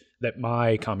blend that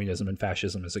my communism and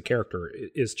fascism as a character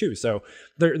is too. So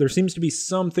there seems to be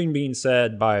something being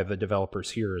said by the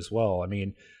developers here as well. I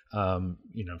mean,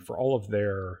 for all of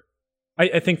their,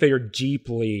 I think they are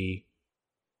deeply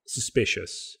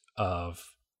suspicious of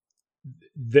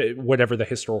whatever the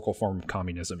historical form of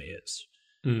communism is.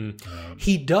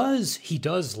 He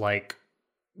does like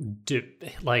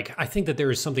I think that there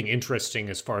is something interesting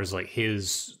as far as like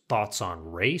his thoughts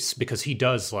on race, because he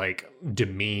does like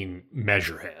demean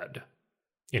Measurehead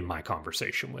in my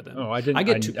conversation with him. Oh, I didn't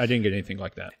get anything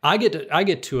like that. I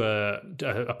get to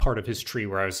a part of his tree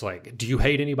where I was like, "Do you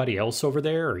hate anybody else over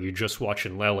there, or are you just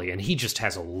watching Lely?" And he just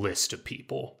has a list of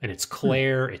people, and it's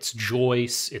Claire, it's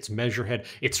Joyce, it's Measurehead,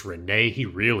 it's Renee. He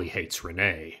really hates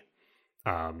Renee.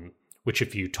 Which,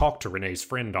 if you talk to Renee's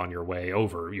friend on your way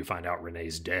over, you find out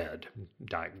Renee's dead,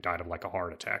 died of like a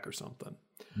heart attack or something.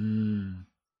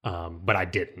 But I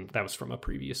didn't. That was from a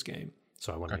previous game,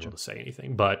 so I wasn't able to say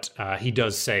anything. But he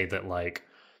does say that like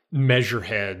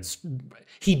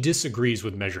he disagrees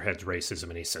with Measurehead's racism,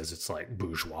 and he says it's like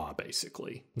bourgeois,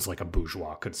 basically. It's like a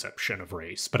bourgeois conception of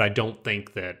race. But I don't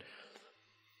think that.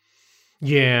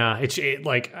 Yeah,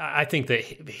 like I think that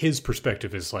his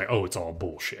perspective is like, oh, it's all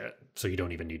bullshit, so you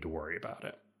don't even need to worry about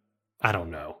it. I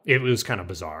don't know. It was kind of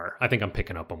bizarre. I think I'm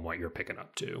picking up on what you're picking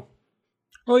up too.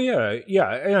 Well, yeah.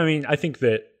 I mean, I think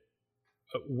that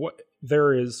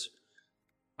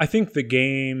I think the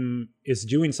game is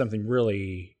doing something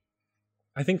really.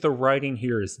 I think the writing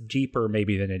here is deeper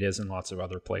maybe than it is in lots of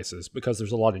other places, because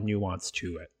there's a lot of nuance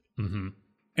to it. Mm-hmm.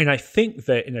 And I think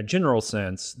that in a general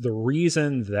sense, the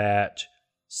reason that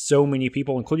so many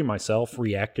people, including myself,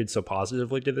 reacted so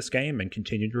positively to this game and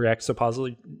continue to react so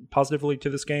positively to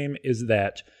this game is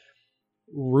that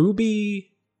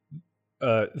Ruby,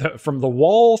 from the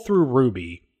wall through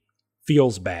Ruby,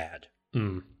 feels bad.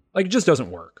 Like, it just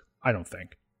doesn't work, I don't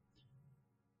think.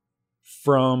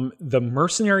 From the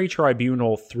Mercenary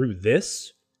Tribunal through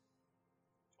this,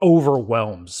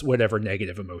 overwhelms whatever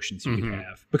negative emotions you can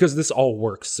have, because this all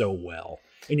works so well,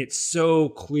 and it's so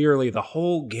clearly the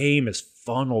whole game is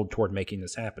funneled toward making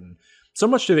this happen, so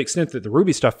much to the extent that the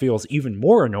Ruby stuff feels even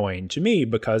more annoying to me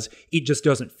because it just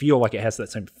doesn't feel like it has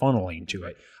that same funneling to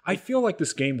it. I feel like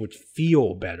this game would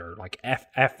feel better, like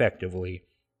affectively,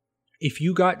 if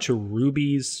you got to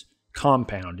Ruby's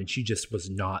compound and she just was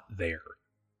not there.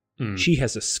 She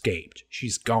has escaped.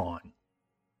 She's gone.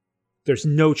 There's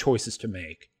no choices to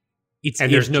make.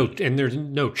 There's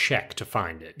no check to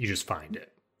find it. You just find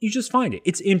it.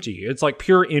 It's empty. It's like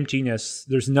pure emptiness.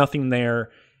 There's nothing there.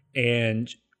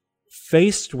 And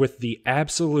faced with the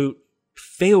absolute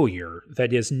failure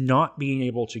that is not being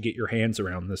able to get your hands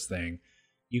around this thing,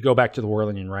 you go back to the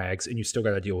Whirling in Rags and you still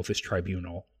got to deal with this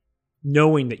tribunal,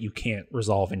 knowing that you can't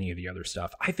resolve any of the other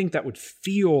stuff. I think that would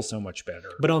feel so much better.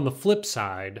 But on the flip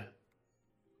side,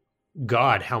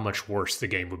 God, how much worse the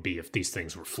game would be if these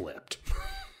things were flipped.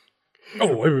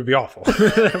 Oh, it would be awful.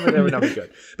 That would not be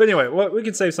good. But anyway, we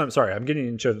can save some. Sorry, I'm getting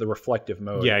into the reflective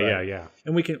mode. Yeah.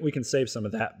 And we can save some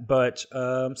of that. But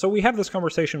so we have this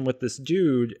conversation with this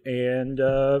dude, and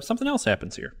something else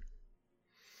happens here.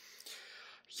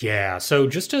 Yeah. So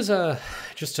just a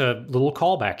little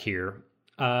callback here.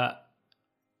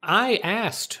 I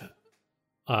asked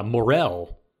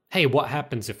Morel, "Hey, what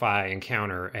happens if I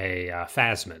encounter a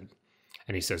phasmid?"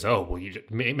 And he says, "Oh, well, you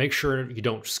make sure you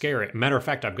don't scare it. Matter of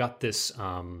fact, I've got this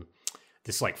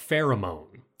this like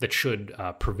pheromone that should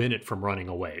prevent it from running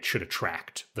away. It should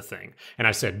attract the thing." And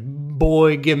I said,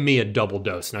 "Boy, give me a double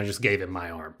dose." And I just gave him my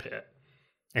armpit,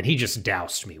 and he just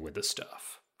doused me with the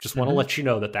stuff. Just want to let you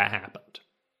know that happened.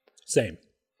 Same.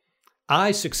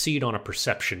 I succeed on a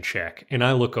perception check, and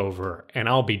I look over, and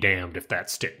I'll be damned if that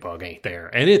stick bug ain't there,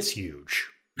 and it's huge.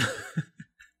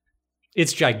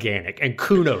 It's gigantic, and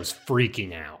Kuno's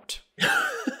freaking out.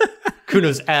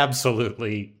 Kuno's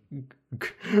absolutely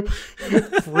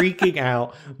freaking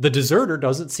out. The deserter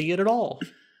doesn't see it at all.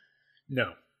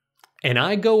 No. And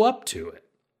I go up to it.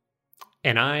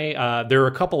 And there are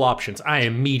a couple options. I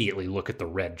immediately look at the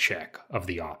red check of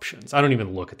the options. I don't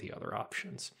even look at the other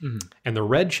options. Mm-hmm. And the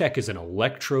red check is an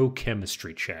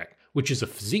electrochemistry check, which is a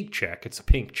physique check. It's a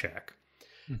pink check.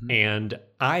 Mm-hmm. And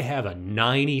I have a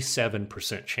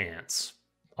 97% chance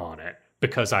on it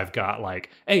because I've got like,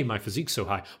 hey, my physique's so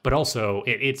high, but also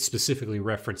it specifically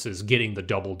references getting the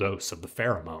double dose of the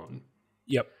pheromone.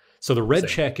 Yep. So the red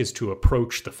check is to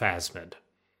approach the phasmid.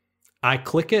 I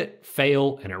click it,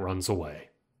 fail, and it runs away.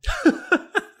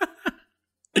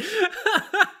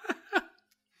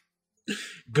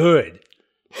 Good.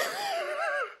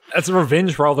 That's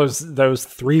revenge for all those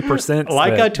 3%.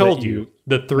 Like I told you,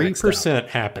 the 3%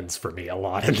 happens for me a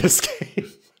lot in this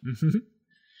game. Mm-hmm.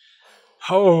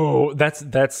 Oh,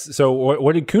 that's so.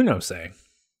 What did Kuno say?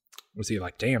 Was he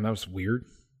like, "Damn, that was weird"?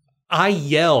 I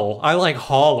yell, I like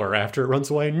holler after it runs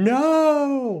away.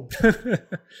 No.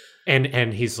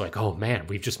 And he's like, oh man,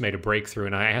 we've just made a breakthrough.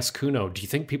 And I asked Kuno, do you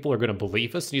think people are going to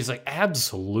believe us? And he's like,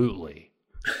 absolutely.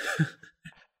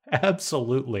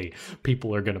 Absolutely.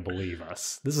 People are going to believe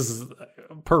us. This is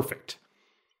perfect.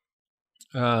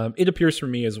 It appears for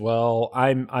me as well.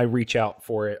 I reach out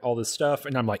for it, all this stuff.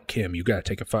 And I'm like, Kim, you got to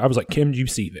take a photo. I was like, Kim, do you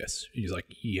see this? And he's like,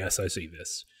 yes, I see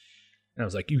this. And I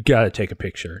was like, you got to take a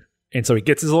picture. And so he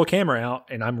gets his little camera out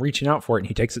and I'm reaching out for it and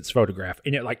he takes its photograph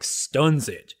and it like stuns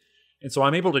it. And so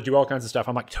I'm able to do all kinds of stuff.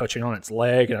 I'm like touching on its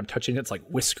leg and I'm touching its like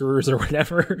whiskers or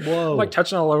whatever. Whoa. I'm like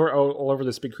touching all over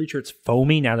this big creature. It's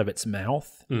foaming out of its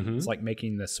mouth. Mm-hmm. It's like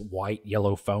making this white,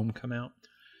 yellow foam come out.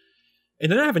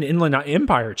 And then I have an Inland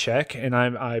Empire check and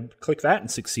I click that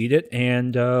and succeed it.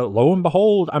 And lo and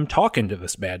behold, I'm talking to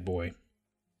this bad boy.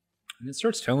 And it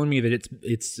starts telling me that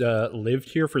it's lived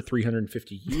here for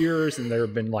 350 years and there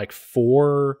have been like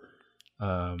four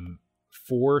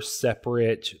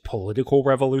separate political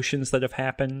revolutions that have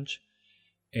happened,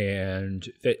 and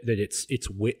that it's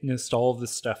witnessed all of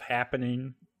this stuff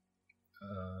happening.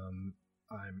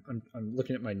 I'm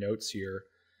looking at my notes here.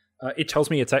 It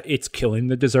tells me it's killing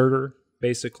the deserter.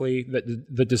 Basically, that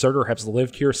the deserter has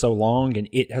lived here so long, and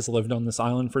it has lived on this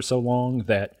island for so long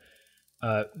that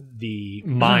the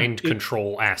mind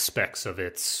control aspects of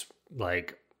its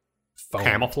like foam.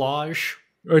 Camouflage.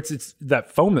 Or it's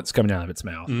that foam that's coming out of its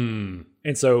mouth. Mm.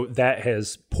 And so that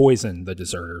has poisoned the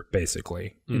deserter,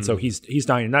 basically. Mm. And so he's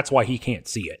dying, and that's why he can't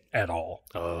see it at all.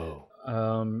 Oh.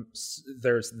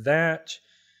 There's that.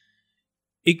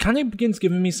 It kind of begins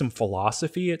giving me some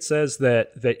philosophy. It says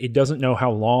that it doesn't know how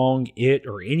long it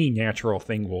or any natural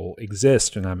thing will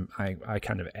exist. And I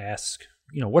kind of ask,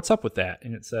 what's up with that?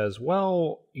 And it says,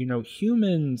 well,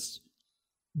 humans...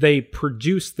 they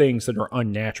produce things that are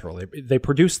unnatural. They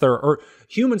produce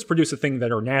humans produce a thing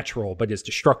that are natural, but is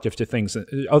destructive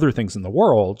to other things in the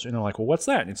world. And I'm like, well, what's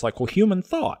that? And it's like, well, human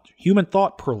thought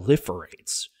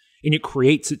proliferates and it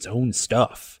creates its own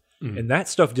stuff. Mm. And that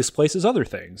stuff displaces other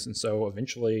things. And so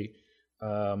eventually,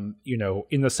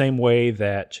 in the same way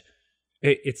that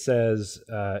it says,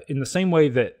 in the same way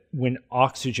that when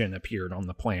oxygen appeared on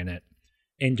the planet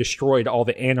and destroyed all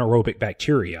the anaerobic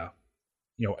bacteria,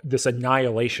 this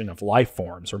annihilation of life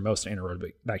forms or most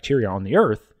anaerobic bacteria on the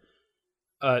earth,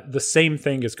 the same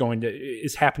thing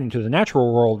is happening to the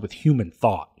natural world with human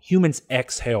thought. Humans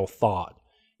exhale thought,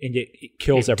 and it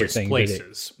kills everything.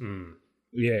 Displaces.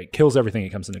 It kills everything it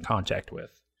comes into contact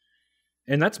with,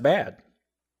 and that's bad.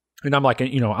 And I'm like,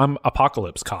 I'm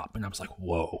apocalypse cop, and I was like,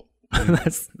 whoa,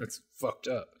 that's fucked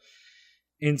up.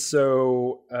 And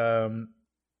so,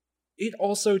 it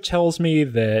also tells me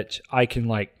that I can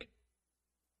like.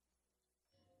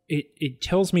 It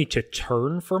tells me to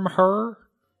turn from her,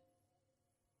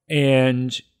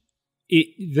 and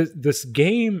this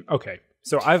game. Okay,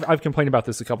 so I've complained about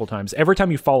this a couple times. Every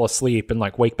time you fall asleep and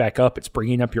like wake back up, it's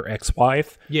bringing up your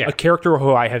ex-wife, a character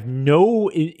who I have no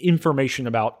information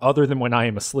about other than when I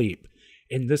am asleep.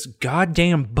 And this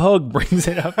goddamn bug brings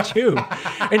it up too.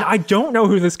 And I don't know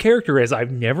who this character is. I've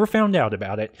never found out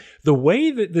about it. The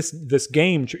way that this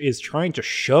game is trying to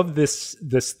shove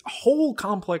this whole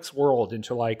complex world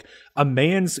into like a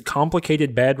man's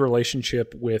complicated bad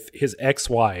relationship with his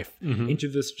ex-wife into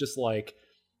this just like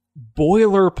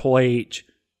boilerplate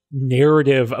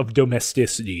narrative of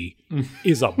domesticity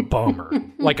is a bummer.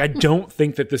 Like, I don't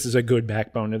think that this is a good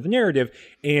backbone of the narrative.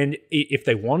 And if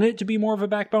they wanted it to be more of a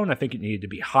backbone, I think it needed to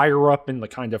be higher up in the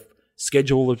kind of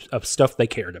schedule of stuff they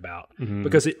cared about.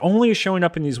 Because it only is showing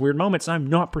up in these weird moments, and I'm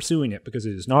not pursuing it because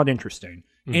it is not interesting.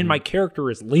 And my character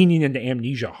is leaning into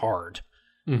amnesia hard.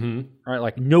 All right,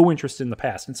 like no interest in the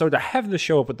past. And so to have this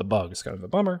show up with the bug is kind of a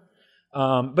bummer.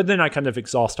 But then I kind of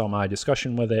exhaust all my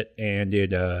discussion with it, and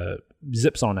it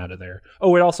zips on out of there.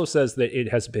 Oh, it also says that it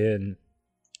has been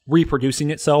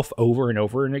reproducing itself over and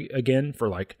over and again for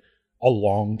like a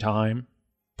long time,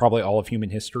 probably all of human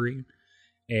history,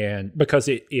 and because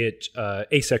it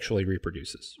asexually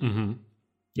reproduces. Mm-hmm.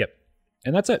 Yep,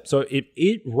 and that's it. So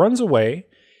it runs away,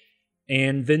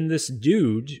 and then this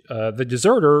dude, the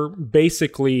deserter,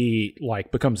 basically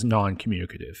like becomes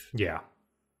non-communicative. Yeah.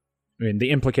 I mean,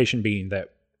 the implication being that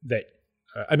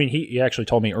I mean, he actually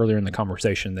told me earlier in the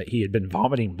conversation that he had been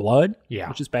vomiting blood,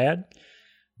 which is bad.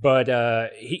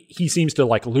 But he seems to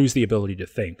like lose the ability to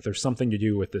think. There's something to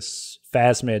do with this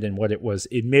phasmid and what it was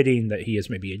emitting that he is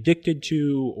maybe addicted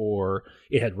to, or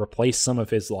it had replaced some of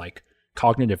his like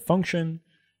cognitive function,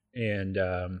 and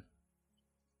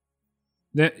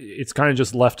then it's kind of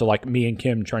just left to like me and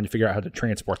Kim trying to figure out how to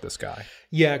transport this guy.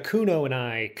 Yeah, Kuno and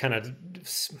I kind of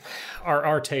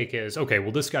our take is, okay,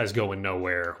 well, this guy's going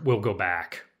nowhere. We'll go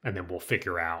back and then we'll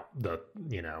figure out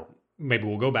maybe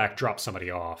we'll go back, drop somebody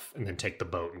off, and then take the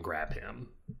boat and grab him.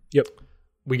 Yep.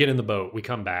 We get in the boat, we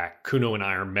come back. Kuno and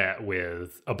I are met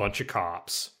with a bunch of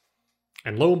cops.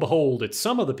 And lo and behold, it's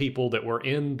some of the people that were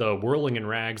in the Whirling in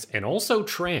Rags, and also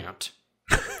Trant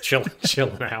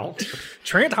chilling out.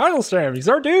 Trant Hiddleston, he's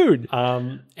our dude.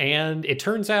 And it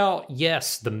turns out,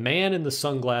 yes, the man in the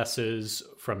sunglasses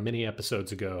from many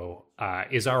episodes ago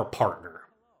is our partner.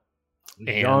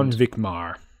 Jon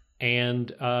Vikmar.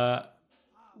 And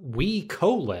we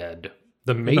co-led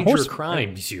the major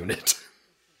crimes unit.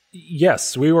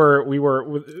 Yes, we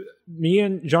were me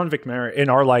and Jon Vikmar, and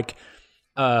our like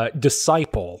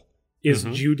disciple is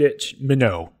Judith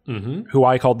Minot, who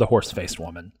I called the horse-faced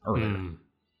woman earlier.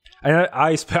 And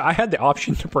I had the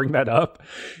option to bring that up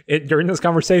during this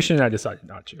conversation, and I decided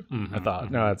not to. I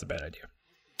thought, no, that's a bad idea.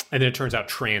 And then it turns out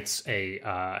Trant's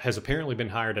has apparently been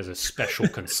hired as a special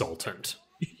consultant.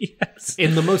 Yes.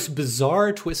 In the most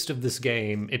bizarre twist of this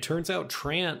game, it turns out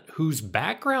Trant, whose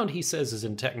background he says is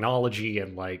in technology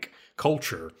and like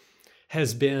culture,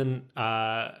 has been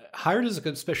hired as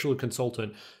a special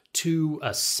consultant to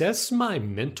assess my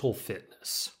mental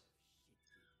fitness.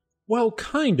 Well,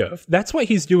 kind of. That's what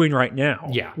he's doing right now.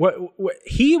 Yeah. What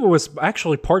he was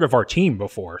actually part of our team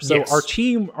before. So yes. our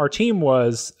team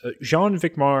was Jon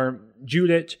Vikmar,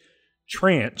 Judith,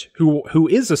 Trant, who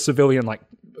is a civilian like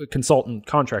consultant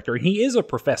contractor. He is a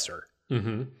professor.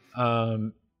 Mm-hmm.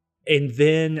 And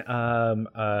then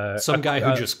some guy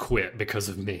who just quit because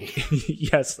of me.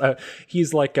 Yes,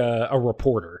 he's like a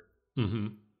reporter. Mm-hmm.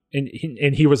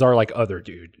 And he was our like other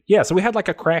dude. Yeah, so we had like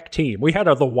a crack team. We had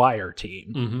The Wire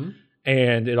team,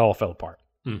 and it all fell apart.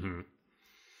 Mm-hmm.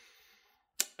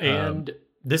 And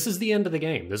this is the end of the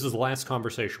game. This is the last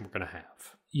conversation we're going to have.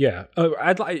 Yeah,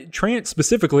 I'd like Trant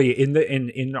specifically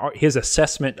in his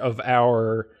assessment of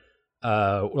our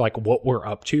like what we're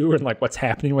up to and like what's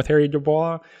happening with Harry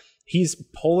Dubois. He's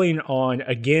pulling on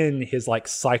again his like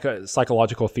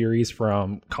psychological theories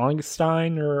from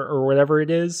Konigstein or whatever it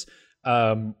is.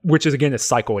 Which is again a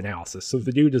psychoanalysis. So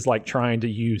the dude is like trying to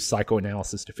use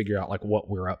psychoanalysis to figure out like what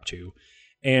we're up to.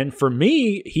 And for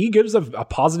me, he gives a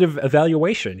positive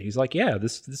evaluation. He's like, yeah,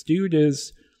 this dude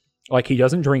is like, he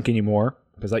doesn't drink anymore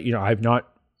because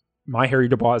my Harry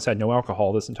Dubois has had no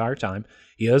alcohol this entire time.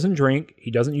 He doesn't drink.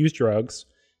 He doesn't use drugs.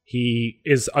 He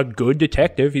is a good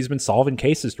detective. He's been solving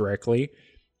cases directly.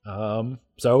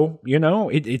 So,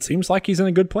 it seems like he's in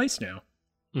a good place now.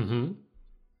 Mm-hmm.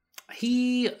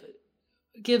 He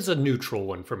gives a neutral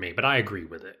one for me, but I agree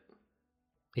with it.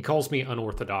 He calls me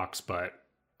unorthodox, but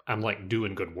I'm like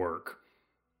doing good work.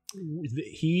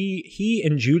 He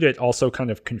and Judith also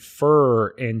kind of confer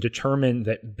and determine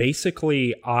that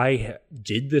basically I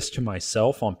did this to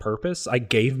myself on purpose. I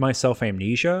gave myself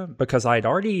amnesia because I'd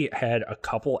already had a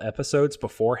couple episodes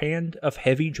beforehand of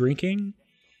heavy drinking,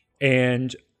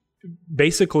 and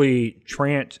basically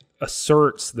Trant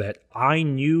asserts that I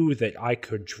knew that I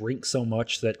could drink so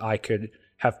much that I could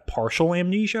have partial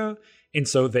amnesia, and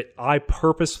so that I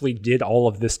purposely did all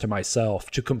of this to myself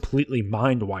to completely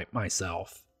mind wipe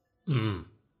myself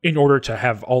in order to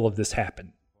have all of this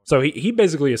happen. So he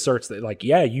basically asserts that like,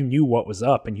 yeah, you knew what was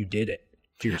up and you did it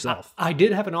to yourself. I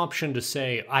did have an option to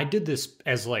say I did this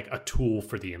as like a tool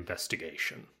for the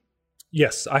investigation.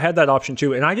 Yes, I had that option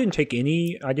too, and I didn't take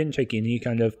any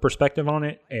kind of perspective on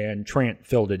it, and Trant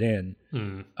filled it in.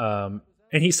 And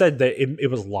he said that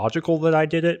it was logical that I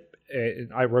did it.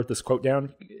 And I wrote this quote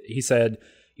down. He said,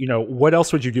 what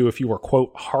else would you do if you were,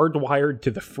 quote, hardwired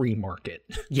to the free market?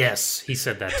 Yes, he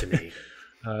said that to me.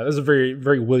 That was a very,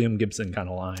 very William Gibson kind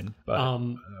of line. But,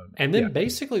 and then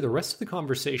basically the rest of the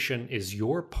conversation is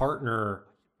your partner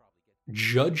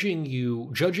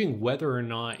judging whether or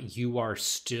not you are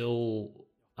still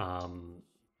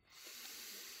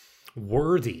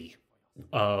worthy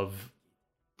of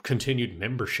continued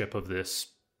membership of this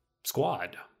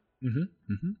squad.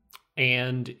 Mm-hmm. Mm-hmm.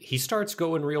 And he starts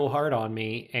going real hard on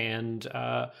me and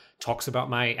talks about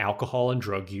my alcohol and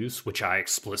drug use, which I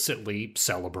explicitly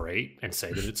celebrate and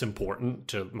say that it's important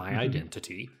to my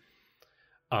identity.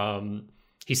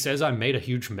 He says I made a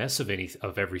huge mess of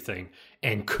everything,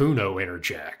 and Kuno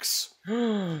interjects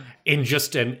in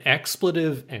just an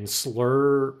expletive and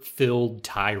slur-filled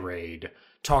tirade,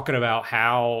 talking about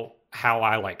how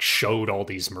I like showed all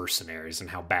these mercenaries and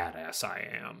how badass I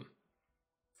am.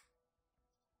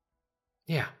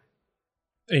 Yeah.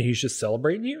 And he's just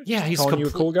celebrating you? Yeah, he's calling you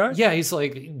a cool guy? Yeah, he's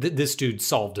like, this dude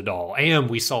solved it all, and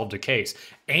we solved a case.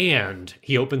 And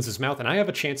he opens his mouth, and I have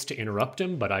a chance to interrupt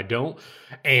him, but I don't.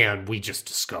 And we just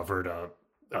discovered a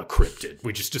cryptid.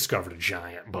 We just discovered a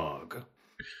giant bug.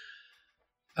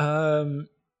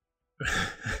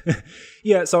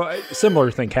 Yeah, so a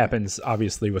similar thing happens,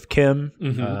 obviously, with Kim.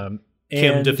 Mm-hmm.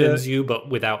 Kim defends you, but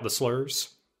without the slurs?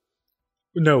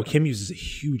 No, Kim uses a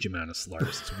huge amount of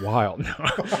slurs. It's wild.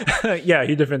 No. Yeah,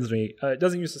 he defends me.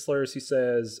 Doesn't use the slurs. He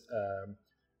says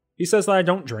that I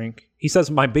don't drink. He says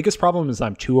my biggest problem is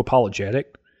I'm too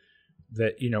apologetic,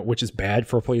 that, which is bad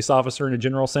for a police officer in a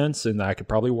general sense, and I could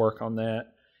probably work on that.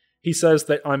 He says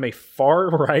that I'm a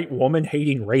far-right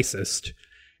woman-hating racist,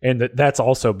 and that's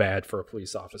also bad for a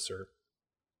police officer.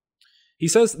 He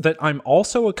says that I'm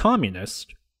also a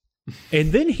communist.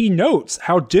 And then he notes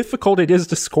how difficult it is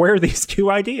to square these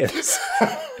two ideas.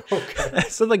 Okay.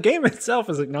 So the game itself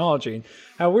is acknowledging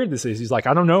how weird this is. He's like,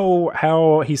 I don't know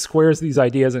how he squares these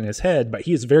ideas in his head, but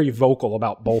he is very vocal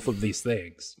about both of these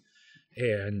things.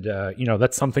 And,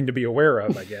 that's something to be aware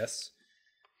of, I guess.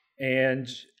 And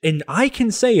I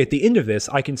can say at the end of this,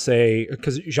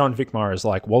 because Jean Vicmar is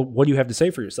like, well, what do you have to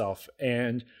say for yourself?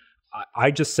 And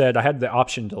I just said I had the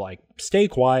option to like stay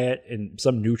quiet and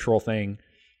some neutral thing.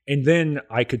 And then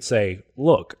I could say,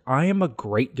 look, I am a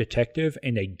great detective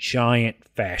and a giant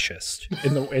fascist.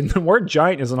 And the word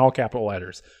giant is in all capital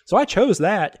letters. So I chose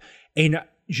that. And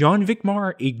Jean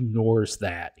Vicmar ignores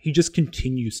that. He just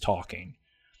continues talking.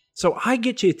 So I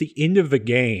get you at the end of the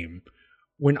game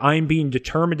when I'm being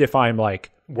determined if I'm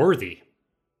like worthy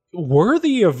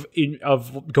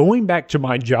of going back to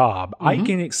my job. Mm-hmm. I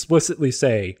can explicitly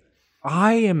say,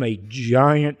 I am a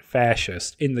giant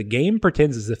fascist, and the game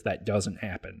pretends as if that doesn't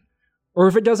happen. Or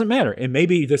if it doesn't matter, and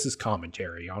maybe this is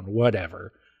commentary on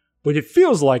whatever, but it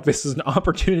feels like this is an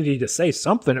opportunity to say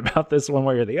something about this one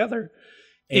way or the other.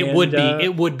 And,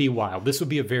 it would be wild. This would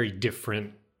be a very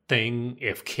different thing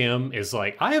if Kim is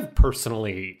like, I have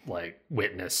personally like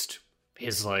witnessed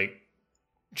his like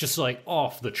just like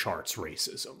off the charts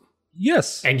racism.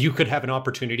 Yes. And you could have an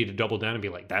opportunity to double down and be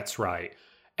like, that's right.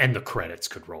 And the credits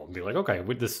could roll and be like, okay,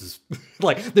 this is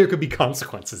like, there could be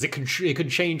consequences. It could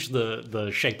change the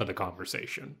shape of the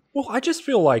conversation. Well, I just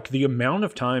feel like the amount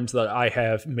of times that I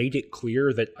have made it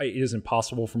clear that it is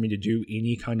impossible for me to do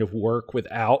any kind of work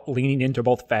without leaning into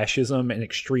both fascism and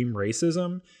extreme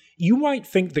racism. You might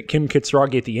think that Kim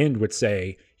Kitsuragi at the end would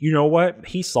say, you know what?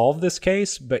 He solved this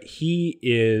case, but he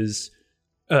is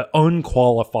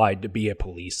unqualified to be a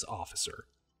police officer.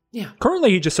 Yeah.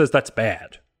 Currently, he just says that's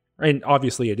bad. And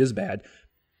obviously it is bad,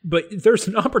 but there's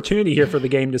an opportunity here for the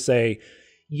game to say,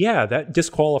 yeah, that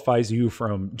disqualifies you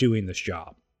from doing this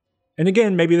job. And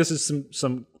again, maybe this is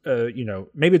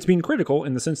maybe it's being critical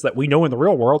in the sense that we know in the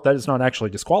real world that is not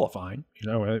actually disqualifying.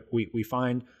 We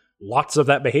find lots of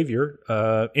that behavior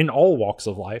in all walks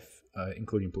of life,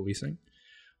 including policing.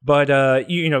 But,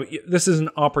 this is an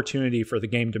opportunity for the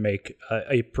game to make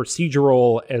a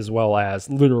procedural as well as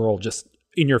literal, just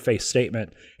in-your-face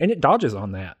statement, and it dodges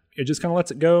on that. It just kind of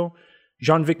lets it go.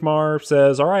 Jean Vicmar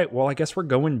says, all right, well, I guess we're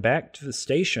going back to the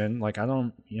station. Like,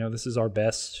 this is our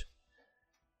best.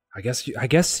 I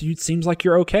guess it seems like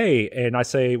you're okay. And I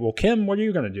say, well, Kim, what are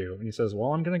you going to do? And he says,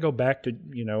 well, I'm going to go back to,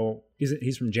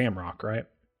 he's from Jamrock, right?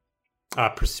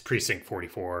 Precinct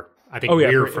 44. I think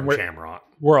we're from Jamrock.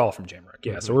 We're all from Jamrock.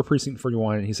 Yeah. Mm-hmm. So we're Precinct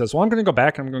 41. And he says, well, I'm going to go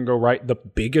back and I'm going to go write the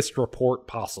biggest report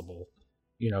possible,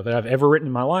 that I've ever written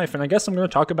in my life. And I guess I'm going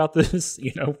to talk about this,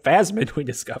 phasmid we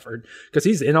discovered, because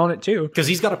he's in on it too. Because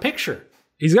he's got a picture.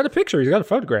 He's got a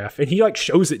photograph, and he like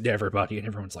shows it to everybody, and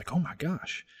everyone's like, oh my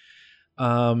gosh.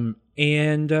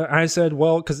 And I said,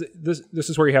 well, because this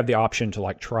is where you have the option to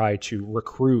like try to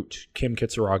recruit Kim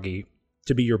Kitsuragi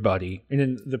to be your buddy. And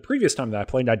in the previous time that I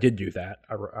played, I did do that.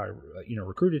 I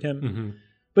recruited him. Mm-hmm.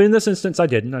 But in this instance, I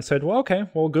didn't. I said, well, okay,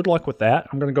 well, good luck with that.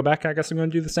 I'm going to go back. I guess I'm going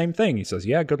to do the same thing. He says,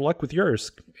 yeah, good luck with yours.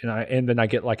 And then I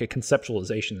get like a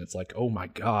conceptualization that's like, oh my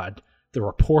God, the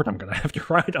report I'm going to have to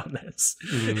write on this.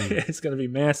 It's going to be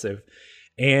massive.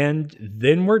 And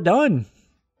then we're done.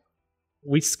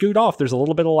 We scoot off. There's a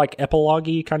little bit of like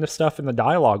epilogue-y kind of stuff in the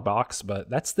dialogue box, but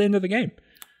that's the end of the game.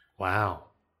 Wow.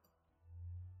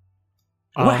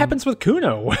 What happens with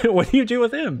Kuno? What do you do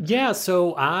with him? Yeah,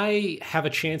 so I have a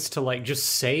chance to like just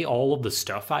say all of the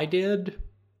stuff I did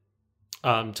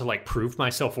to like prove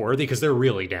myself worthy, because they're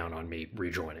really down on me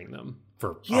rejoining them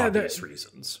for obvious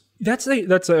reasons. That's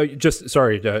just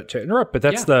sorry to interrupt, but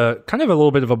that's the kind of a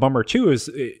little bit of a bummer too,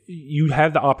 is you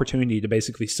have the opportunity to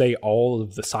basically say all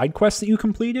of the side quests that you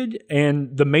completed,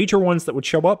 and the major ones that would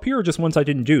show up here are just ones I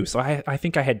didn't do. So I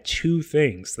think I had 2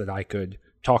 things that I could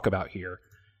talk about here.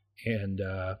 And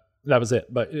that was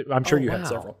it. But I'm sure you had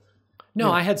several. No,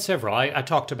 yeah. I had several. I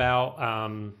talked about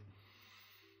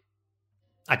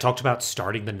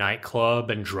starting the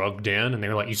nightclub and drugged in, and they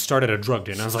were like, "You started a drugged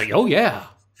in." I was like, "Oh yeah,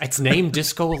 it's named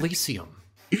Disco Elysium.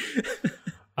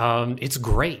 It's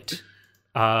great."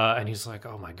 And he's like,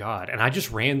 "Oh my god!" And I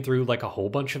just ran through like a whole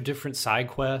bunch of different side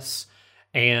quests,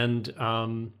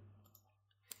 and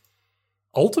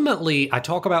ultimately, I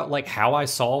talk about like how I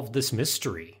solved this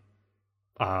mystery.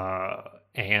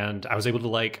 And I was able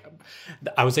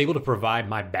to provide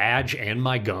my badge and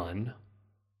my gun.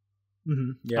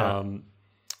 Mm-hmm. Yeah.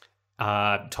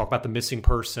 Talk about the missing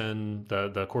person,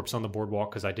 the corpse on the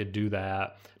boardwalk, because I did do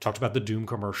that. Talked about the Doom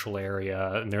commercial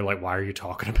area, and they're like, "Why are you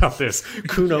talking about this?"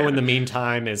 Kuno, in the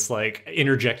meantime, is like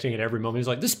interjecting at every moment. He's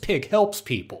like, "This pig helps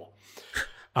people."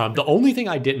 The only thing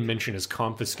I didn't mention is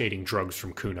confiscating drugs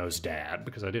from Kuno's dad,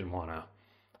 because I didn't want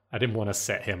to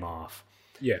set him off.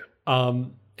 Yeah.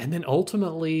 And then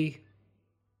ultimately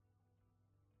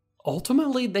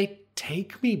they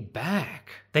take me back.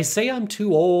 They say I'm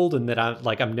too old and that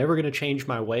I'm never going to change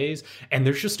my ways. And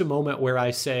there's just a moment where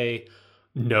I say,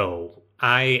 no.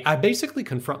 I basically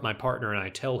confront my partner and I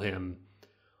tell him,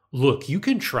 look, you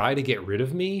can try to get rid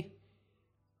of me,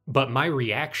 but my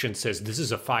reaction says this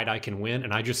is a fight I can win.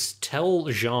 And I just tell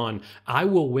Jean, I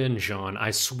will win, Jean.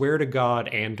 I swear to God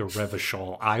and to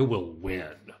Revachol, I will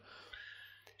win.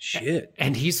 Shit.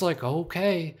 And he's like,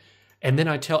 okay. And then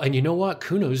and you know what?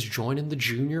 Kuno's joining the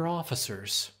junior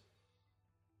officers.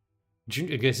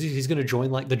 I guess he's going to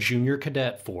join like the junior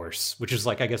cadet force, which is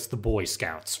like, I guess, the Boy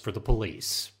Scouts for the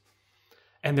police.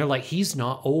 And they're like, he's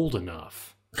not old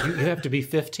enough. You have to be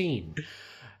 15.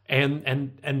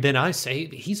 And then I say,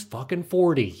 he's fucking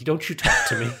 40. Don't you talk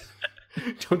to me.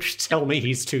 Don't you tell me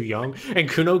he's too young. And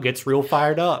Kuno gets real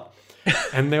fired up.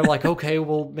 And they're like, okay,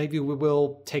 well, maybe we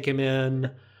will take him in.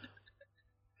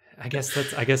 I guess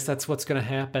that's what's going to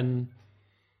happen.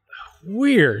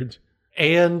 Weird.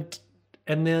 And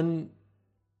then,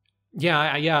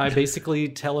 I basically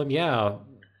tell him,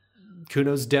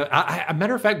 Kuno's dead. A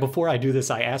matter of fact, before I do this,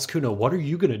 I ask Kuno, what are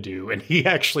you going to do? And he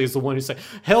actually is the one who said,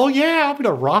 hell yeah, I'm going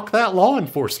to rock that law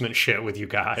enforcement shit with you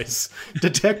guys.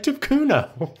 Detective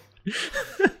Kuno.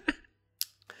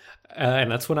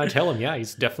 And that's when I tell him,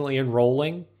 he's definitely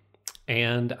enrolling.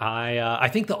 And I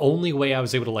think the only way I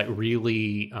was able to like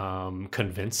really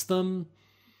convince them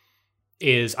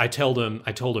is I told him,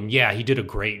 he did a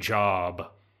great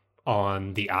job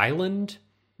on the island.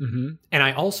 Mm-hmm. And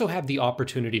I also have the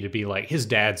opportunity to be like, his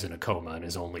dad's in a coma and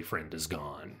his only friend is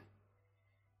gone.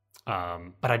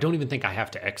 But I don't even think I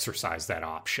have to exercise that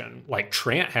option. Like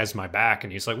Trant has my back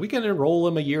and he's like, we can enroll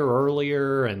him a year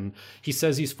earlier. And he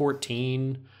says he's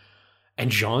 14. And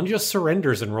Jean just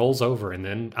surrenders and rolls over. And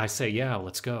then I say,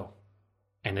 let's go.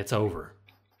 And it's over.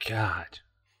 God.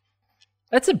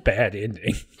 That's a bad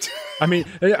ending. I mean,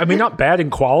 not bad in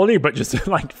quality, but just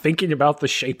like thinking about the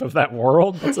shape of that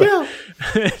world.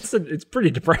 It's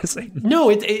pretty depressing. No,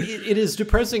 it is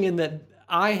depressing in that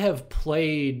I have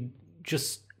played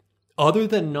just, other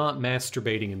than not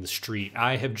masturbating in the street,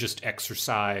 I have just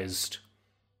exercised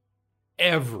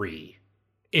every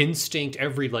instinct,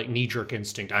 every like knee-jerk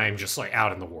instinct. I am just like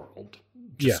out in the world.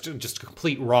 Just a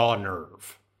complete raw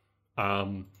nerve.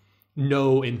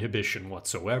 No inhibition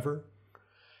whatsoever.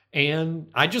 And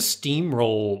I just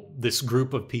steamroll this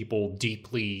group of people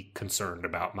deeply concerned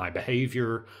about my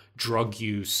behavior, drug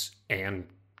use, and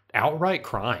outright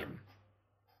crime.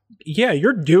 Yeah,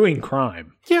 you're doing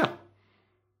crime. Yeah.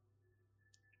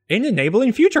 And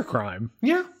enabling future crime.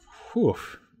 Yeah. Whew.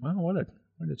 Well, what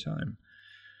a time.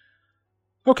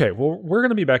 Okay, well, we're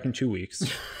going to be back in 2 weeks.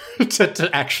 to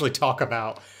actually talk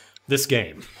about this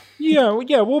game. Yeah,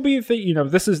 we'll be,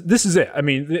 this is it. I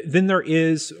mean, then there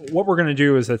is, what we're going to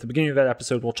do is at the beginning of that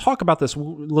episode, we'll talk about this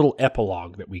little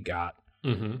epilogue that we got.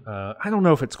 Mm-hmm. I don't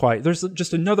know if it's quite, there's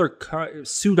just another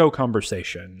pseudo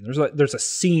conversation. There's a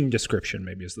scene description,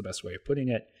 maybe is the best way of putting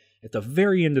it. at the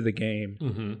very end of the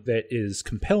game that is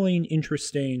compelling,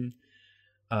 interesting.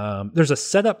 There's a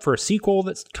setup for a sequel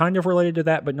that's kind of related to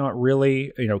that, but not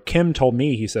really. Kim told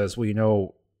me, he says,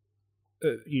 well,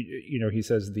 he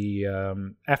says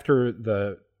after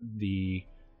the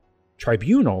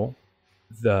tribunal,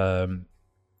 the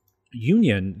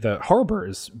Union, the harbor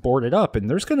is boarded up, and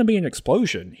there's going to be an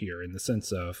explosion here in the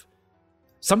sense of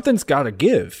something's got to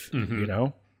give,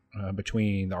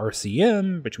 between the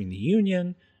RCM, between the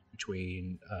Union,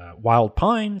 between Wild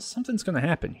Pines, something's going to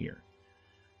happen here.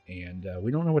 And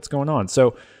we don't know what's going on.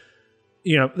 So,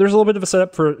 there's a little bit of a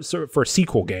setup for a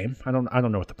sequel game. I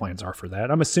don't know what the plans are for that.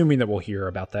 I'm assuming that we'll hear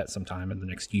about that sometime in the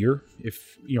next year,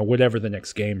 if whatever the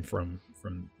next game from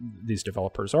these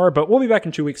developers are. But we'll be back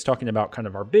in 2 weeks talking about kind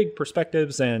of our big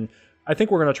perspectives, and I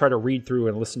think we're going to try to read through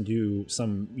and listen to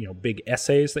some big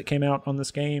essays that came out on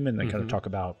this game, and then kind of talk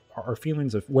about our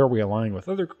feelings of where we align with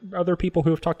other people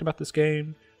who have talked about this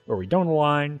game, where we don't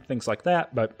align, things like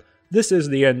that. But this is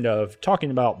the end of talking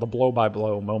about the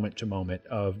blow-by-blow, moment-to-moment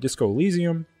of Disco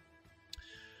Elysium.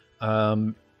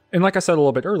 And like I said a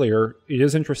little bit earlier, it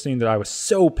is interesting that I was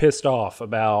so pissed off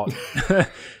about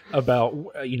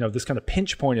this kind of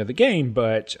pinch point of the game,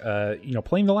 but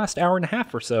playing the last hour and a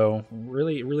half or so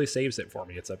really saves it for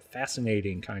me. It's a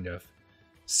fascinating kind of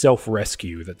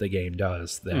self-rescue that the game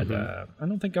does that I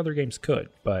don't think other games could.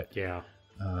 But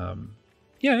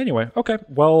anyway, okay.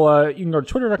 Well, you can go to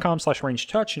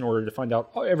twitter.com/rangetouch in order to find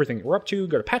out everything that we're up to.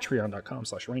 Go to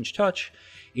patreon.com/rangetouch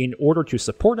in order to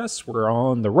support us. We're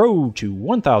on the road to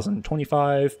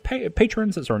 1,025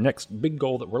 patrons. That's our next big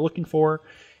goal that we're looking for.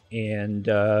 And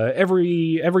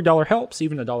every dollar helps,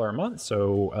 even $1 a month.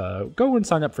 So go and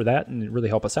sign up for that and really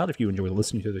help us out if you enjoy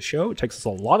listening to the show. It takes us a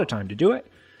lot of time to do it.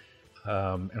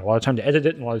 And a lot of time to edit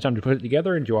it and a lot of time to put it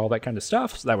together and do all that kind of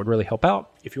stuff. So that would really help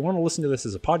out. If you want to listen to this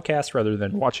as a podcast rather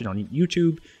than watch it on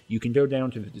YouTube, you can go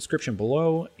down to the description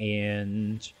below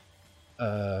and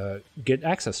get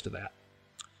access to that.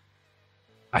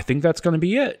 I think that's going to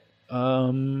be it.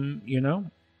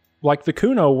 Like the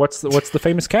Kuno, what's the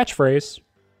famous catchphrase?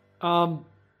 Bleep.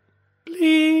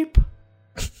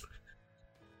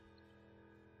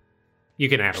 You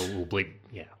can add a little bleep.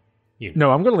 Yeah.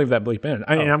 No, I'm going to leave that bleep in.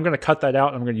 I'm going to cut that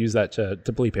out. I'm going to use that to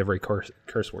bleep every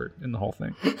curse word in the whole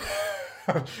thing.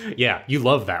 Yeah, you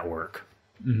love that work.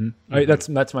 That's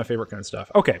my favorite kind of stuff.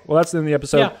 Okay, well, that's the end of the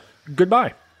episode. Yeah.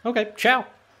 Goodbye. Okay, ciao.